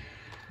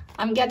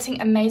I'm getting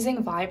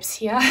amazing vibes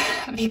here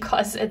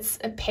because it's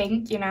a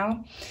pink, you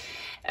know,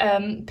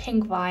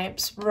 pink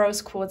vibes,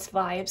 rose quartz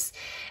vibes.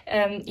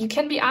 You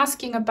can be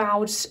asking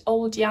about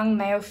old, young,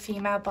 male,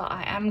 female, but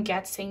I am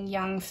getting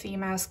young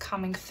females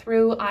coming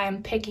through. I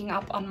am picking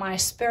up on my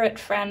spirit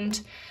friend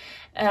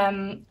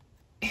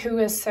who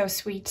is so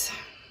sweet.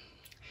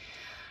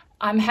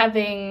 I'm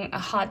having a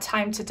hard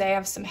time today. I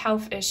have some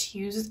health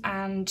issues,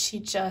 and she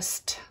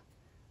just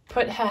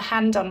put her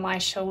hand on my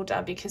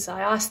shoulder because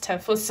I asked her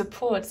for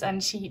support,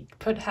 and she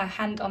put her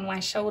hand on my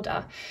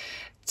shoulder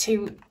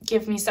to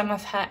give me some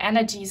of her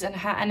energies, and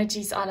her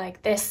energies are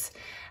like this,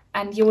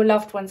 and your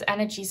loved one's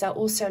energies are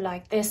also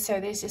like this. So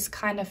this is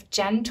kind of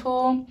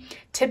gentle,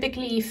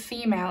 typically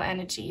female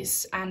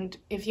energies. And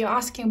if you're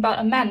asking about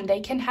a man,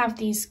 they can have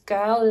these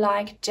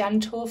girl-like,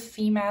 gentle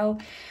female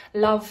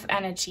love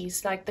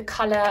energies, like the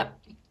color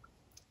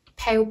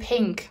pale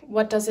pink.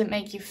 What does it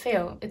make you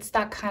feel? It's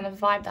that kind of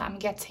vibe that I'm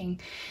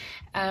getting.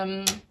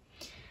 And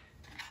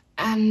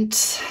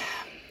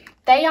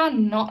they are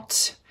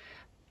not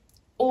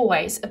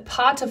always, a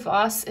part of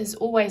us is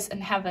always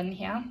in heaven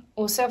here.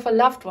 Also for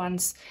loved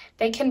ones,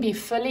 they can be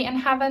fully in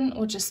heaven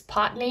or just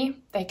partly.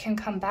 They can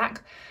come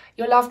back.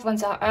 Your loved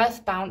ones are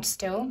earthbound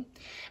still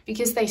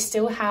because they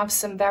still have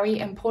some very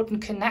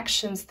important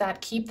connections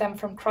that keep them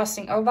from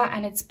crossing over,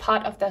 and it's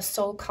part of their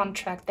soul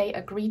contract. They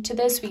agreed to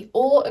this. We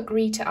all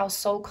agree to our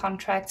soul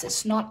contracts.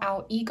 It's not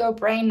our ego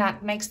brain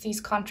that makes these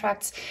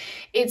contracts.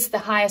 It's the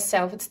higher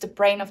self. It's the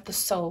brain of the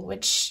soul,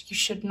 which you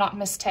should not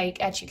mistake.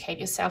 Educate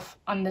yourself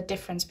on the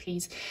difference,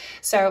 please.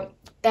 So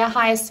their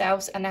higher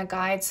selves and their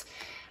guides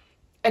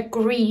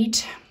agreed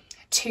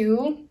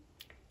to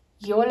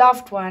your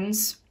loved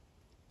ones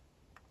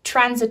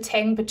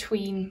transiting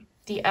between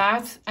the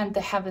earth and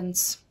the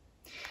heavens.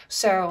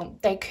 So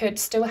they could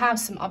still have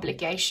some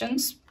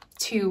obligations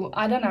to,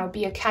 I don't know,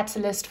 be a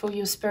catalyst for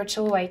your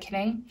spiritual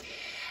awakening.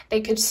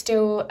 They could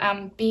still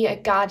be a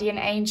guardian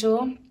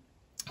angel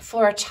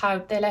for a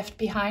child they left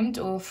behind,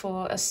 or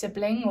for a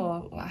sibling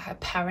or a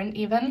parent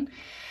even.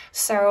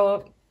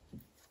 So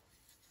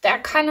they're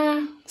kind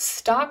of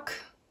stuck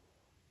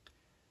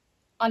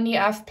on the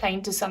earth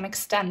plane to some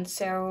extent,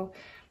 so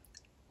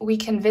we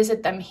can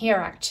visit them here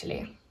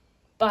actually.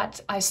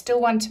 But I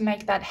still want to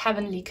make that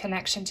heavenly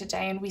connection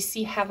today, and we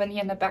see heaven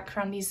here in the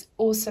background, these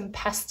awesome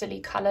pastel-y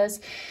colors.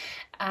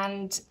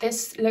 And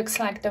this looks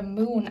like the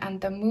moon, and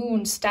the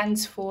moon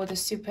stands for the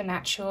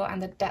supernatural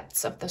and the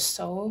depths of the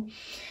soul.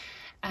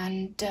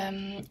 And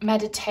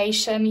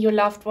meditation, your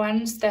loved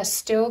ones, they're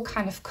still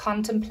kind of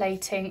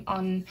contemplating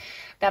on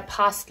their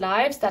past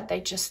lives that they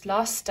just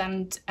lost,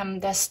 and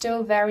they're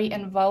still very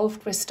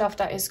involved with stuff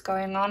that is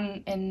going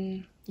on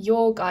in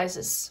your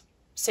guys'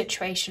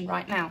 situation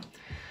right now.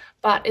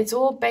 But it's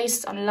all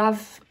based on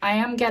love. I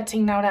am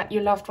getting now that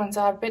your loved ones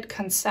are a bit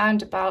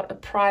concerned about a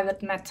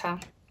private matter.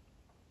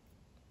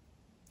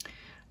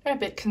 They're a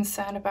bit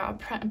concerned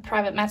about a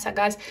private matter,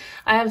 guys.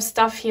 I have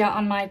stuff here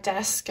on my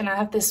desk, and I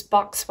have this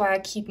box where I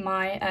keep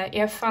my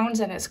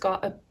earphones, and it's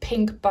got a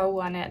pink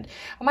bow on it.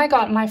 Oh my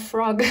god, my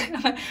frog.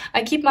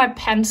 I keep my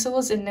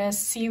pencils in this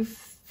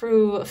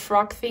see-through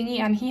frog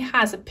thingy, and he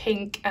has a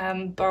pink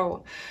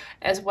bow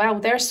as well.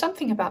 There's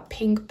something about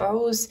pink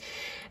bows.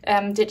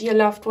 Did your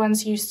loved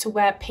ones used to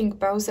wear pink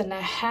bows in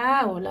their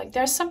hair? Or like,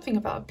 there's something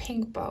about a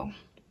pink bow.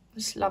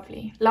 It's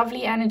lovely.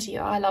 Lovely energy.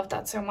 Oh, I love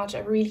that so much. I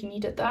really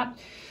needed that.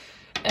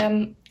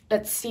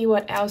 Let's see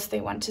what else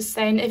they want to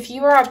say. And if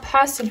you are a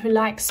person who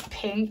likes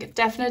pink,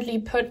 definitely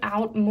put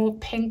out more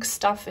pink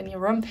stuff in your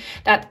room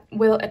that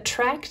will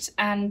attract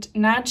and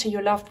nurture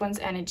your loved ones'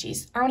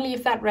 energies. Only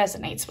if that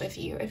resonates with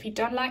you. If you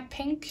don't like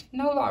pink,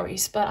 no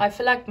worries. But I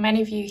feel like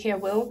many of you here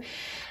will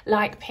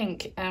like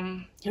pink.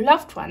 Your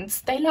loved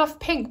ones, they love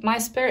pink. My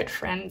spirit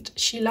friend,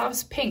 she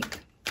loves pink.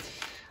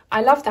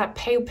 I love that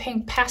pale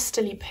pink,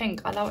 pastel-y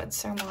pink. I love it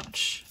so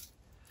much.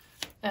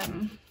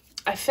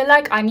 I feel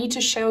like I need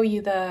to show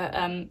you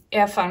the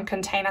earphone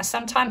container.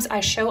 Sometimes I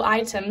show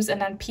items and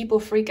then people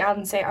freak out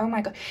and say, oh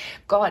my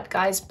god,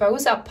 guys,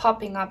 bows are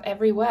popping up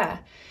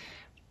everywhere.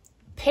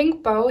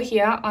 Pink bow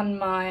here on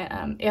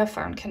my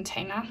earphone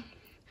container.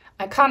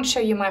 I can't show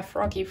you my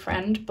froggy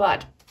friend,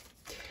 but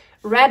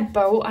red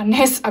bow on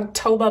this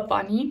October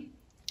bunny.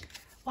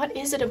 What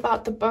is it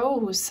about the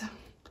bows?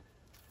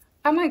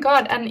 Oh my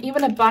god, and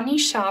even a bunny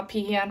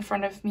Sharpie here in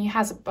front of me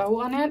has a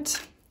bow on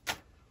it.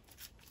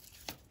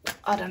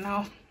 I don't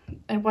know.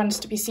 It wants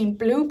to be seen.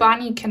 Blue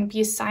bunny can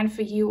be a sign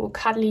for you, or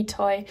cuddly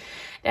toy.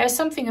 There's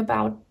something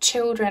about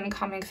children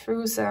coming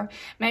through. So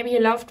maybe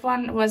your loved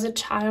one was a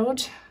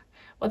child,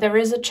 or there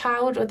is a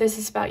child, or this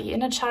is about your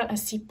inner child. I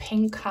see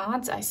pink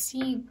cards. I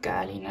see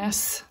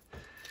girliness.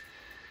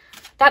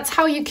 That's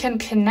how you can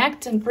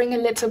connect and bring a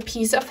little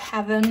piece of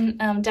heaven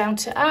down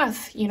to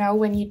earth. You know,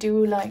 when you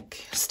do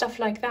like stuff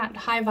like that,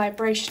 high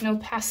vibrational,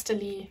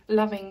 pastel-y,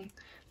 loving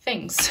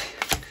things.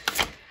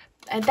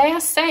 They are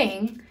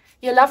saying,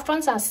 your loved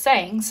ones are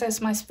saying,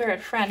 says my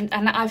spirit friend,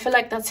 and I feel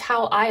like that's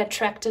how I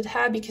attracted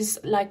her, because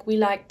like we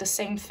like the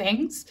same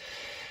things.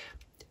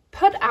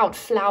 Put out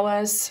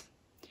flowers,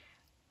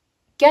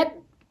 get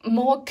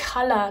more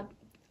color.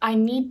 I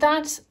need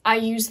that. I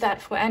use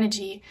that for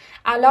energy.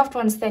 Our loved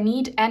ones, they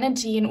need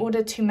energy in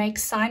order to make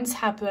signs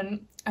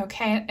happen,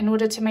 okay, in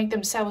order to make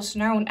themselves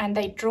known, and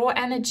they draw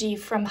energy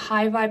from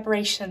high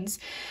vibrations.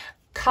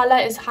 Color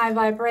is high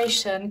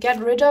vibration. Get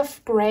rid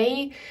of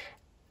gray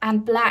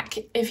and black.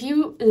 If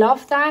you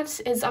love that,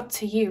 it's up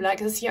to you.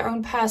 Like, it's your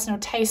own personal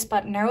taste,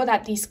 but know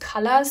that these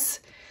colors,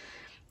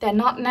 they're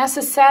not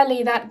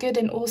necessarily that good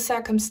in all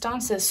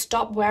circumstances.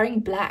 Stop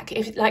wearing black.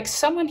 If like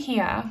someone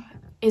here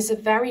is a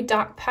very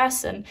dark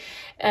person,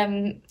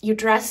 you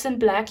dress in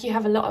black, you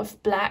have a lot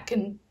of black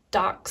and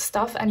dark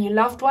stuff, and your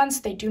loved ones,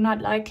 they do not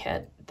like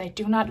it. They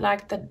do not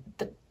like the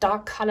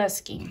dark color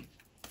scheme.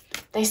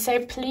 They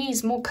say,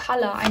 please, more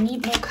color. I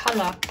need more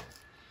color.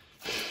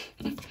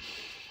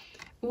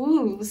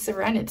 Ooh,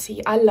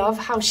 Serenity. I love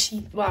how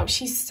wow,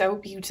 she's so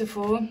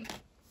beautiful.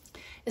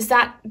 Is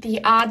that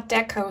the Art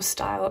Deco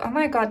style? Oh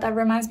my god, that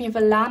reminds me of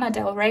a Lana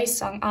Del Rey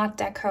song, Art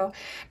Deco.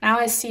 Now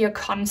I see a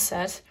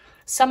concert.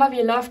 Some of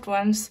your loved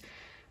ones,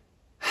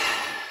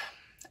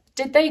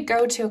 did they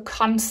go to a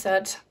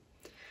concert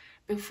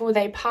before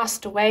they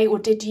passed away? Or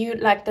did you,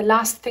 like, the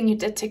last thing you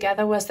did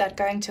together was that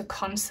going to a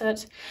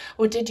concert?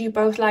 Or did you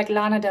both like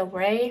Lana Del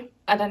Rey?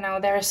 I don't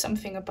know, there is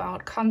something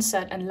about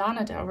concert and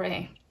Lana Del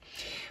Rey.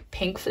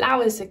 Pink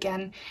flowers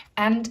again,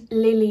 and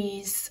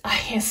lilies. I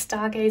hear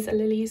stargazer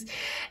lilies.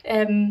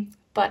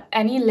 But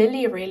any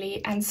lily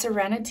really, and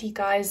serenity,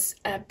 guys.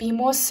 Be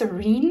more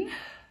serene,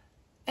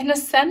 in a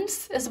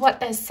sense, is what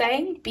they're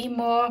saying. Be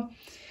more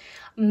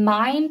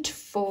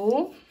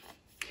mindful.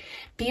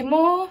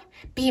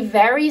 Be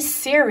very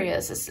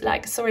serious. It's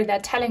like, sorry, they're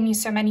telling me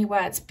so many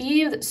words.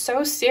 Be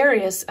so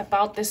serious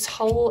about this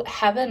whole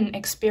heaven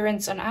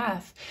experience on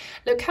earth.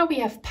 Look how we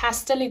have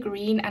pastel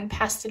green and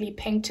pastel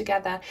pink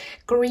together.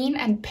 Green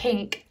and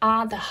pink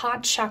are the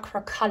heart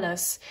chakra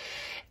colors.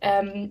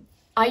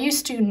 I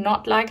used to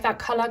not like that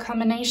color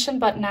combination,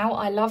 but now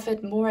I love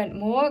it more and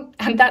more.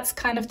 And that's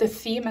kind of the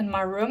theme in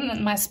my room.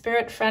 And my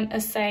spirit friend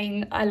is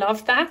saying, I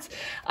love that.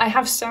 I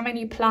have so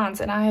many plants,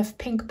 and I have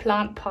pink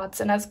plant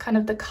pots, and that's kind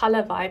of the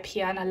color vibe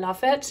here, and I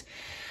love it.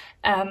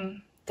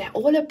 They're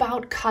all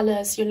about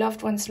colors. Your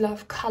loved ones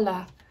love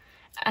color.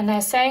 And they're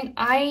saying,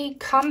 I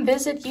come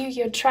visit you,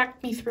 you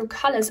attract me through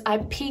colors, I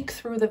peek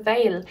through the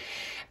veil.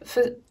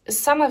 For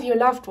some of your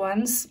loved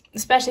ones,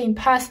 especially in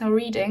personal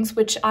readings,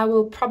 which I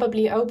will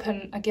probably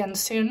open again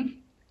soon,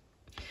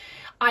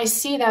 I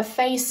see their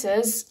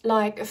faces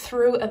like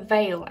through a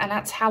veil. And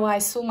that's how I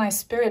saw my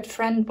spirit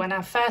friend when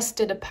I first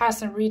did a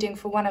personal reading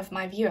for one of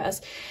my viewers.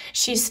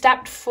 She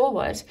stepped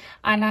forward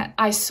and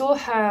I saw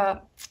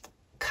her,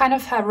 kind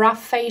of her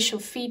rough facial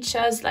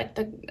features, like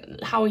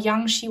how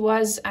young she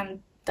was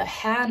and the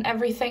hair and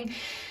everything.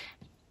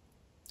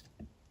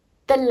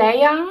 The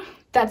layer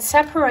that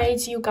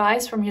separates you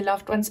guys from your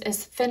loved ones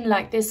is thin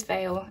like this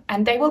veil,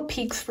 and they will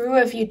peek through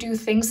if you do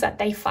things that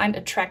they find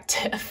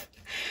attractive.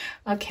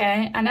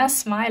 Okay, and they're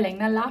smiling,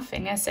 they're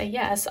laughing. I say,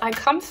 yes, I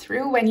come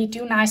through when you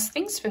do nice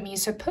things for me,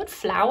 so put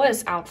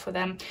flowers out for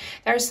them.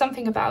 There's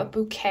something about a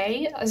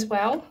bouquet as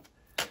well.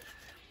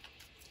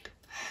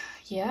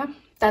 Yeah,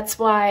 that's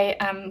why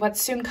what's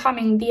soon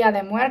coming, Dia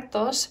de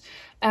Muertos,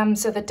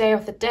 so the Day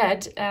of the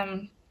Dead,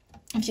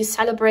 if you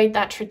celebrate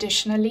that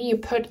traditionally, you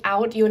put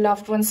out your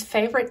loved one's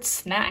favorite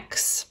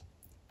snacks.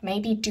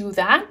 Maybe do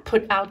that,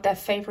 put out their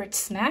favorite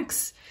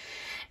snacks.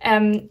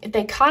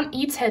 They can't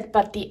eat it,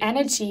 but the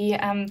energy,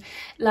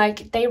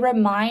 like they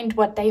remind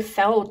what they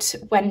felt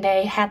when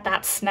they had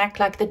that snack,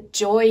 like the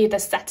joy, the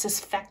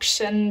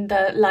satisfaction,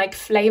 the like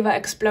flavor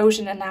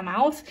explosion in their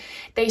mouth.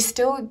 They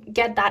still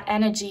get that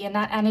energy, and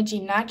that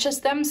energy nurtures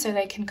them so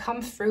they can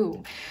come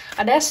through.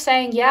 And they're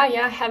saying,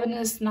 yeah, heaven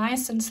is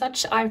nice and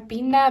such. I've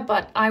been there,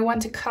 but I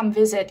want to come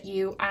visit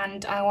you,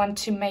 and I want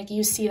to make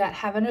you see that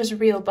heaven is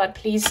real, but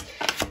please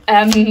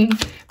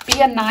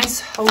be a nice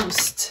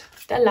host.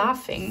 They're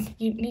laughing.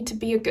 You need to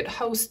be a good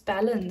host.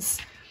 Balance.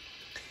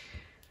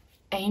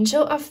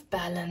 Angel of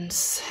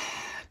Balance.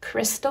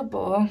 Crystal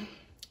ball.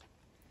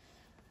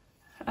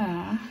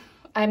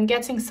 I'm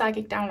getting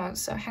psychic downloads,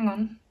 so hang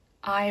on.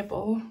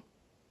 Eyeball.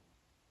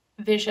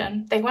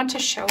 Vision. They want to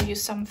show you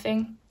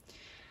something.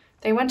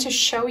 They want to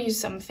show you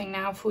something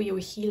now for your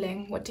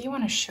healing. What do you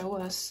want to show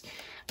us?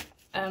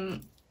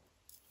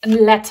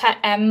 Letter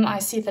M. I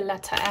see the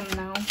letter M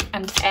now.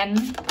 And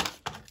N.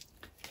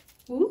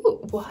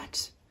 Ooh,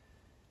 what?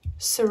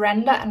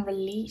 Surrender and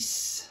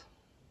release.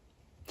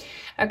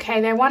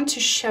 Okay, they want to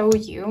show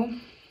you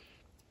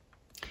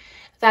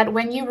that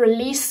when you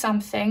release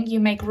something, you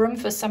make room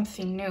for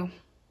something new.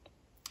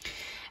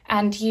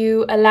 And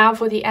you allow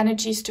for the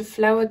energies to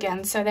flow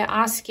again. So they're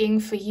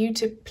asking for you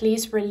to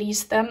please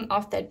release them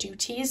of their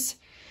duties.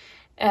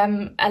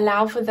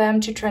 Allow for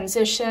them to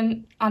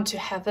transition onto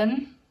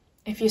heaven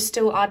if you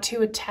still are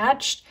too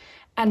attached.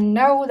 And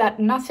know that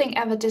nothing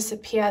ever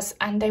disappears,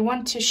 and they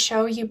want to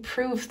show you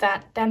proof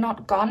that they're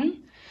not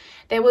gone.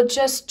 They will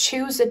just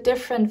choose a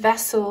different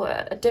vessel,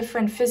 a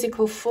different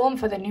physical form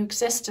for the new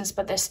existence,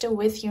 but they're still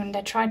with you, and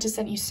they're trying to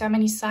send you so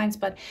many signs,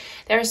 but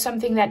there is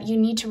something that you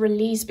need to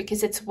release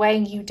because it's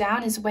weighing you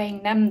down, it's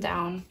weighing them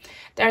down.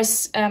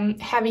 There's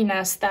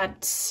heaviness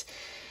that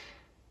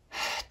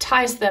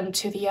ties them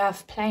to the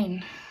earth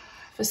plane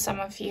for some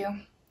of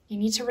you. You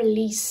need to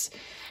release,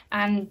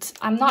 and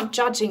I'm not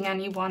judging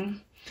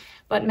anyone.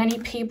 But many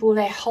people,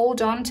 they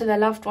hold on to their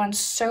loved ones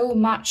so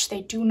much,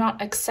 they do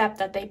not accept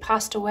that they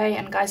passed away.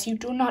 And guys, you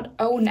do not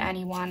own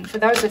anyone. For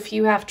those of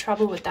you who have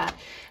trouble with that,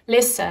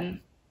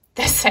 listen.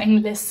 They're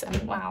saying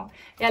listen. Wow.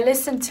 Yeah,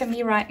 listen to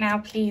me right now,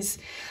 please.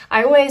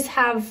 I always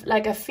have,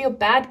 like, I feel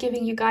bad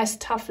giving you guys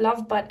tough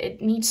love, but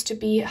it needs to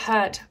be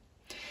heard.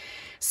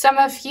 Some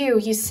of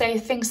you say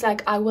things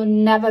like, I will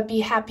never be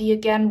happy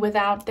again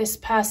without this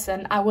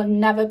person. I will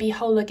never be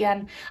whole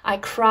again. I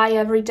cry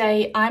every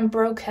day. I'm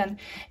broken.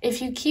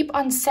 If you keep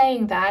on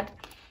saying that,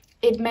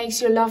 it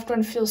makes your loved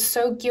one feel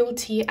so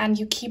guilty, and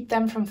you keep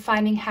them from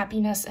finding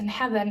happiness in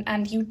heaven,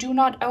 and you do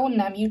not own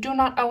them. You do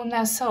not own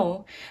their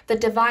soul. The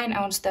divine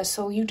owns their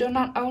soul. You do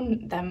not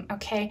own them,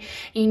 okay?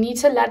 You need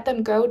to let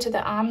them go to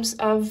the arms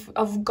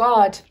of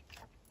God,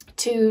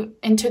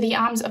 into the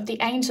arms of the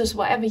angels,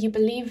 whatever you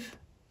believe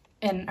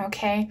in,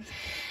 okay?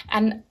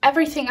 And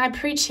everything I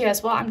preach here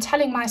as well, I'm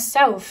telling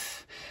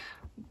myself,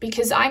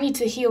 because I need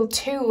to heal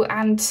too,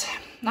 and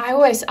I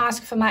always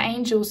ask for my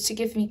angels to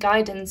give me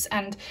guidance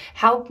and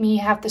help me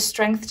have the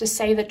strength to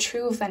say the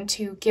truth and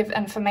to give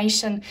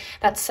information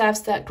that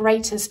serves the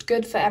greatest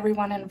good for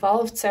everyone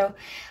involved. So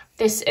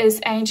this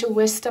is angel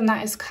wisdom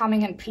that is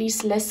coming, and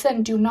please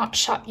listen. Do not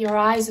shut your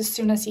eyes as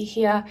soon as you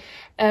hear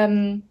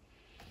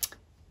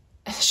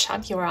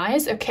shut your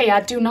eyes. Okay,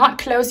 yeah, do not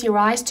close your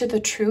eyes to the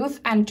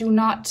truth, and do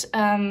not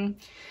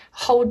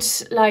hold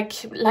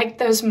like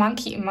those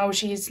monkey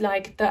emojis,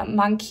 like the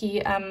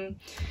monkey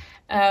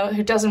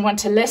who doesn't want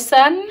to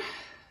listen,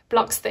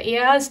 blocks the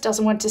ears,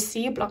 doesn't want to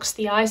see, blocks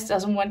the eyes,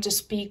 doesn't want to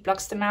speak,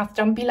 blocks the mouth.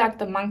 Don't be like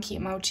the monkey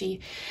emoji.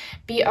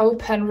 Be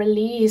open,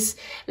 release,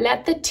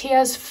 let the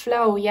tears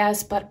flow,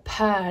 yes, but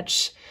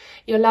purge.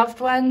 Your loved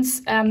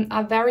ones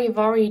are very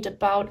worried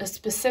about a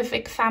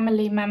specific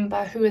family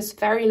member who is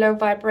very low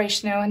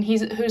vibrational and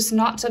who's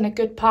not on a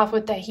good path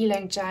with their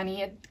healing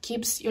journey. It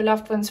keeps your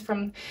loved ones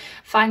from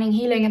finding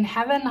healing in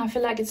heaven. I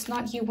feel like it's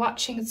not you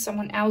watching, it's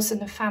someone else in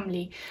the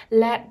family.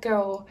 Let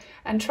go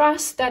and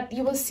trust that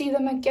you will see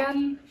them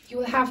again. You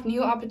will have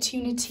new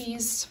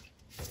opportunities.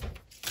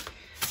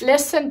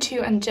 Listen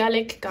to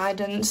angelic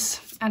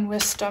guidance and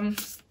wisdom.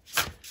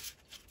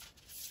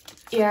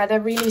 Yeah,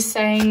 they're really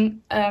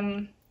saying,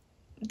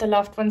 the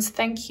loved ones,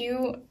 thank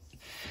you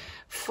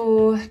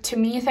to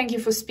me, thank you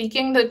for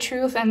speaking the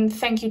truth, and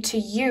thank you to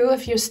you,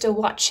 if you're still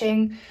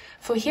watching,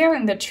 for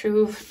hearing the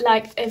truth.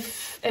 Like,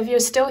 if you're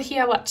still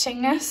here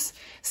watching this,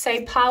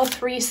 say pile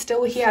 3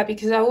 still here,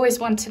 because I always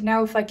want to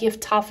know, if I give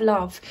tough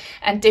love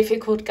and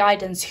difficult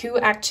guidance, who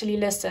actually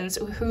listens,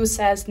 who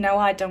says, no,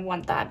 I don't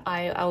want that,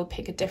 I'll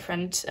pick a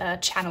different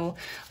channel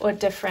or a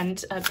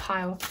different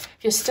pile. If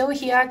you're still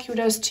here,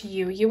 kudos to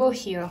you. You will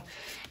heal.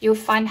 You'll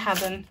find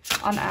heaven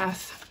on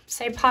earth.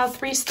 Say pile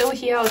 3 still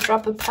here, I'll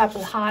drop a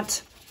purple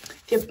heart.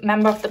 If you're a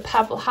member of the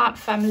Purple Heart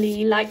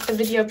family, like the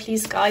video,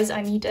 please, guys,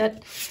 I need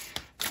it.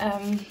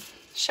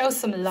 Show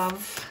some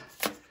love.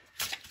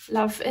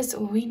 Love is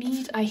all we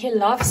need. I hear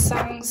love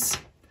songs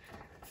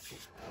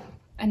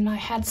in my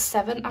head.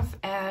 7 of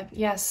air.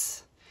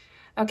 Yes.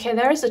 Okay,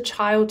 there is a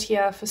child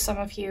here for some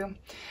of you.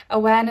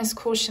 Awareness,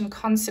 caution,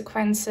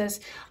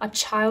 consequences. A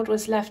child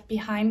was left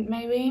behind,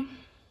 maybe.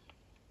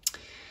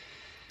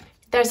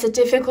 There's a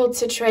difficult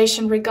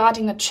situation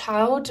regarding a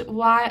child.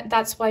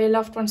 That's why your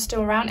loved one's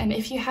still around. And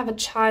if you have a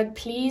child,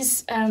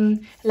 please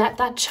let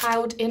that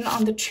child in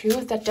on the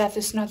truth that death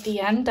is not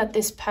the end, that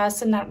this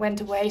person that went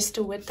away is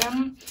still with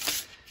them.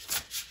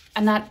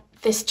 And that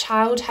this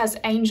child has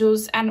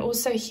angels. And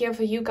also here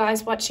for you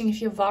guys watching,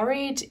 if you're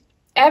worried,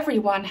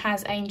 everyone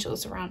has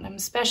angels around them,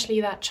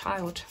 especially that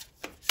child.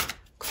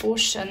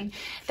 Caution.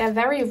 They're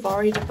very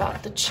worried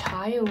about the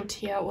child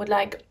here, or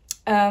like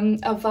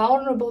a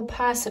vulnerable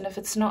person. If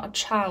it's not a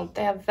child,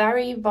 they are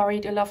very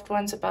worried, your loved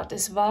ones, about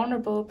this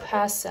vulnerable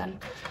person.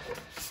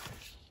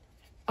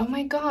 Oh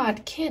my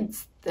God,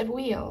 kids, the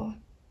wheel.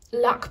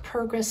 Luck,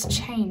 progress,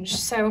 change.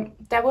 So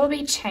there will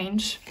be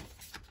change.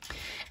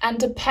 And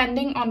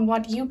depending on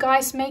what you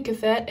guys make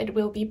of it, it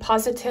will be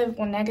positive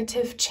or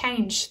negative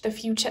change. The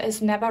future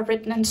is never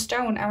written in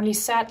stone. Only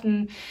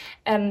certain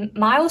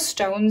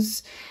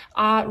milestones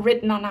are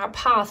written on our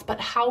path. But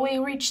how we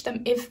reach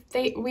them,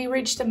 we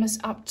reach them, is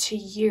up to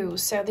you.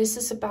 So this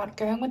is about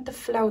going with the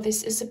flow.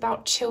 This is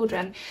about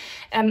children.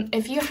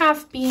 If you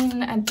have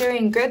been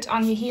doing good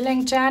on your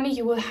healing journey,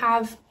 you will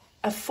have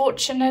a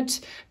fortunate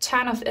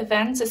turn of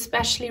events,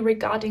 especially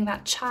regarding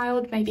that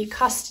child, maybe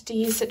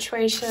custody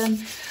situation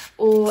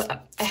or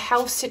a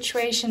health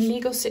situation,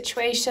 legal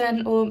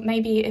situation, or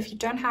maybe if you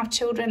don't have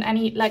children,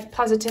 any like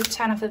positive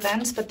turn of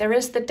events. But there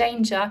is the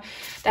danger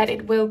that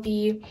it will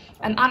be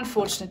an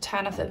unfortunate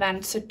turn of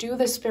events. So do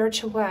the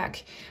spiritual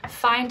work,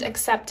 find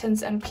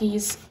acceptance and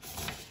peace,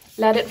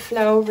 let it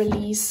flow,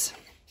 release.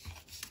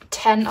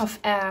 10 of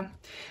air.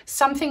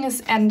 Something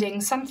is ending.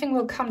 Something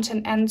will come to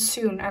an end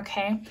soon,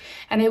 okay?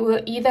 And it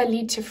will either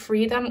lead to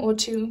freedom or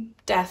to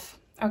death,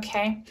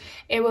 okay?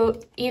 It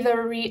will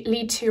either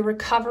lead to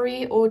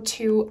recovery or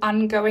to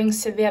ongoing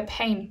severe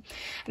pain.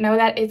 Know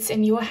that it's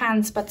in your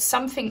hands, but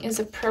something is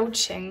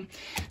approaching.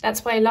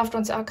 That's why loved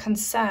ones are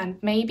concerned.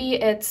 Maybe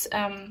it's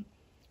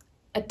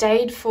a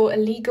date for a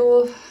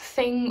legal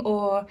thing,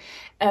 or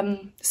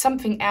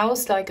something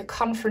else, like a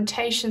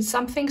confrontation.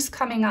 Something's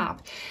coming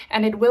up,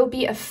 and it will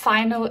be a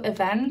final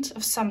event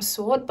of some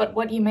sort, but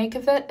what you make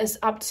of it is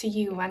up to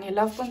you. And your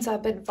loved ones are a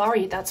bit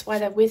worried. That's why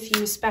they're with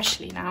you,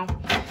 especially now.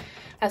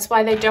 That's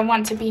why they don't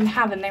want to be in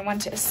heaven. They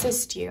want to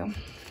assist you.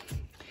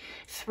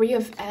 3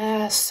 of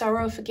air,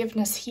 sorrow,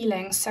 forgiveness,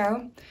 healing.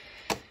 So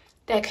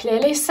they're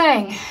clearly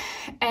saying,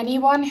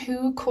 anyone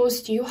who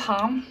caused you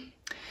harm,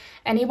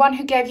 anyone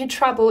who gave you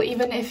trouble,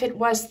 even if it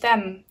was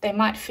them, they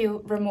might feel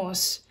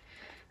remorse.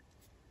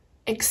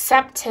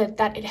 Accept it,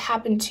 that it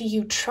happened to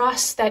you.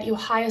 Trust that your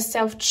higher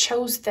self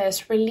chose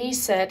this.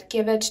 Release it.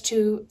 Give it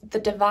to the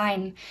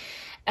divine.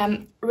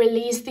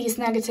 Release these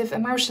negative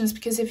emotions,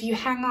 because if you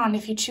hang on,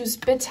 if you choose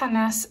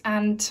bitterness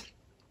and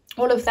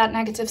all of that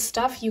negative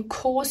stuff, you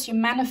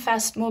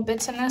manifest more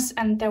bitterness,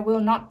 and there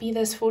will not be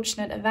this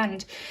fortunate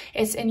event.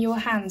 It's in your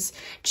hands.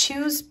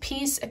 Choose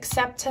peace,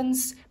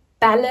 acceptance,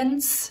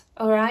 balance,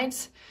 all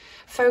right?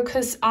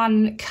 Focus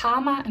on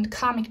karma and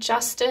karmic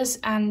justice,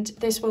 and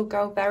this will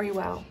go very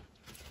well.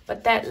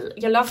 But that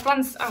your loved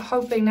ones are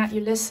hoping that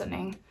you're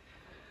listening.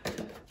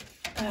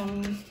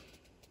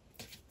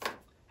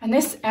 And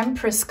this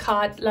Empress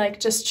card like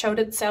just showed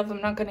itself.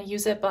 I'm not going to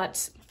use it,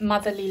 but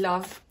motherly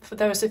love. For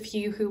those of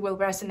you who will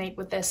resonate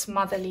with this,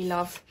 motherly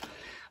love.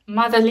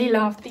 Motherly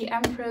love. The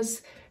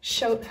Empress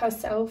showed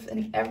herself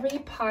in every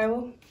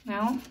pile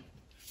now.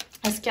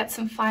 Let's get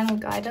some final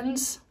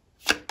guidance.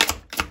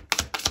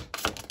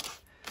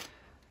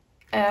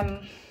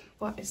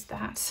 What is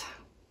that?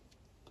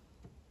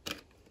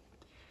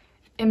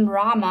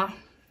 Imrama.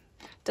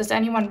 Does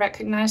anyone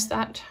recognize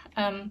that?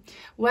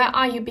 Where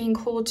are you being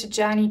called to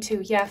journey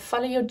to? Yeah,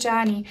 follow your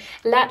journey.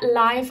 Let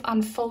life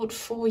unfold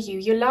for you.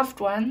 Your loved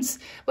ones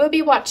will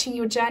be watching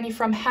your journey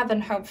from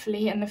heaven,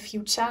 hopefully, in the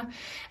future.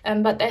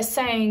 But they're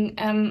saying,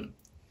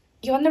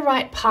 you're on the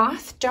right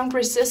path. Don't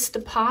resist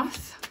the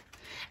path.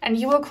 And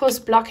you will cause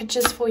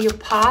blockages for your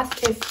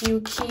path if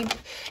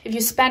you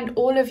spend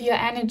all of your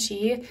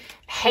energy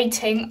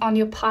hating on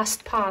your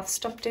past path.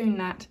 Stop doing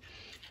that.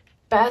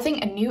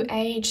 Birthing a new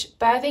age,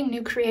 birthing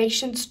new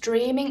creations,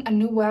 dreaming a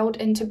new world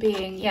into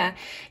being. Yeah,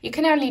 you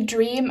can only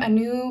dream a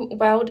new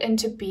world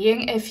into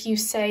being if you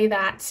say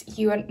that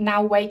you are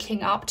now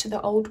waking up to the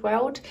old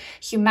world.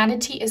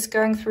 Humanity is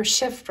going through a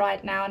shift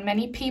right now, and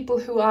many people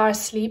who are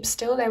asleep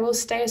still, they will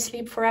stay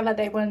asleep forever.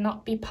 They will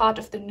not be part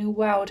of the new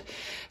world.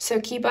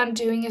 So keep on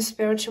doing your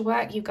spiritual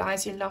work, you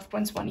guys. Your loved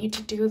ones want you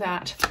to do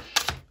that.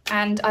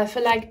 And I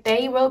feel like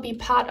they will be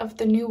part of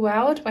the new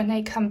world when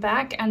they come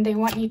back, and they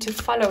want you to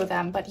follow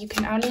them. But you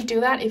can only do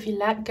that if you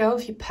let go,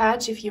 if you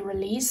purge, if you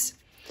release,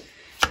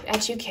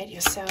 educate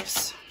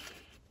yourselves.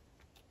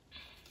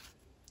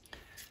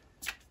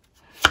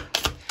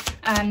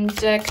 And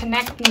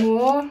connect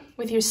more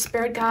with your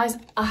spirit guides.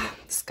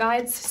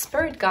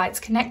 Spirit guides,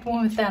 connect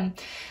more with them.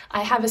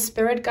 I have a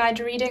spirit guide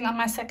reading on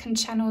my second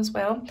channel as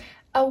well.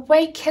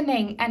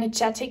 Awakening,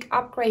 energetic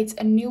upgrades,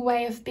 a new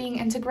way of being,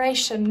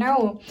 integration.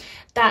 Know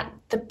that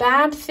the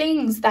bad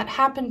things that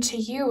happen to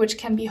you, which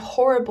can be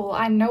horrible,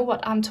 I know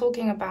what I'm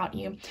talking about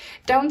you.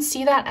 Don't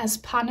see that as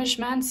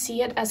punishment,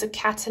 see it as a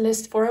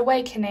catalyst for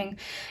awakening.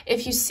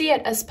 If you see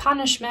it as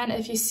punishment,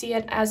 if you see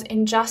it as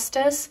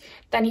injustice,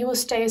 then you will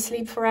stay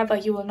asleep forever.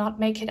 You will not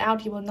make it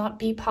out. You will not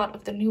be part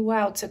of the new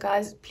world. So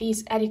guys,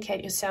 please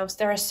educate yourselves.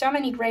 There are so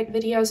many great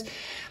videos.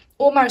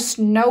 Almost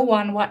no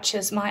one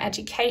watches my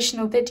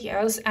educational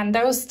videos, and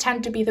those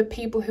tend to be the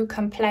people who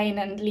complain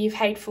and leave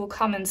hateful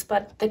comments.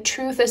 But the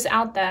truth is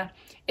out there.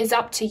 It's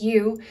up to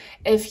you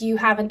if you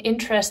have an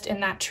interest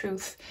in that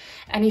truth.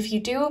 And if you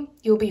do,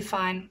 you'll be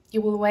fine. You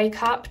will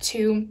wake up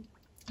to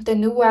the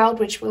new world,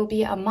 which will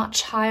be a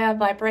much higher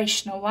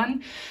vibrational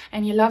one.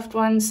 And your loved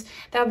ones,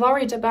 they're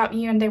worried about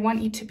you and they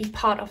want you to be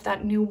part of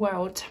that new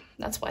world.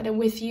 That's why they're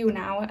with you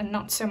now and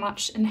not so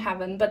much in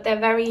heaven, but they're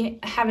very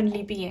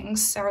heavenly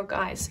beings. So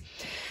guys,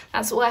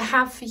 that's all I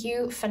have for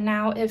you for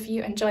now. If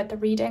you enjoyed the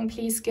reading,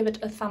 please give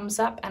it a thumbs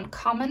up and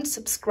comment.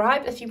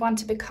 Subscribe if you want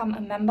to become a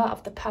member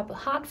of the Purple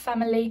Heart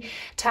family.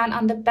 Turn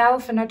on the bell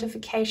for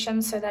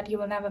notifications so that you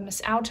will never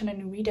miss out on a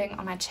new reading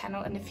on my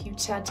channel in the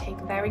future. Take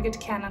very good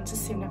care, and until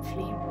soon,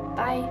 hopefully.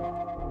 Bye.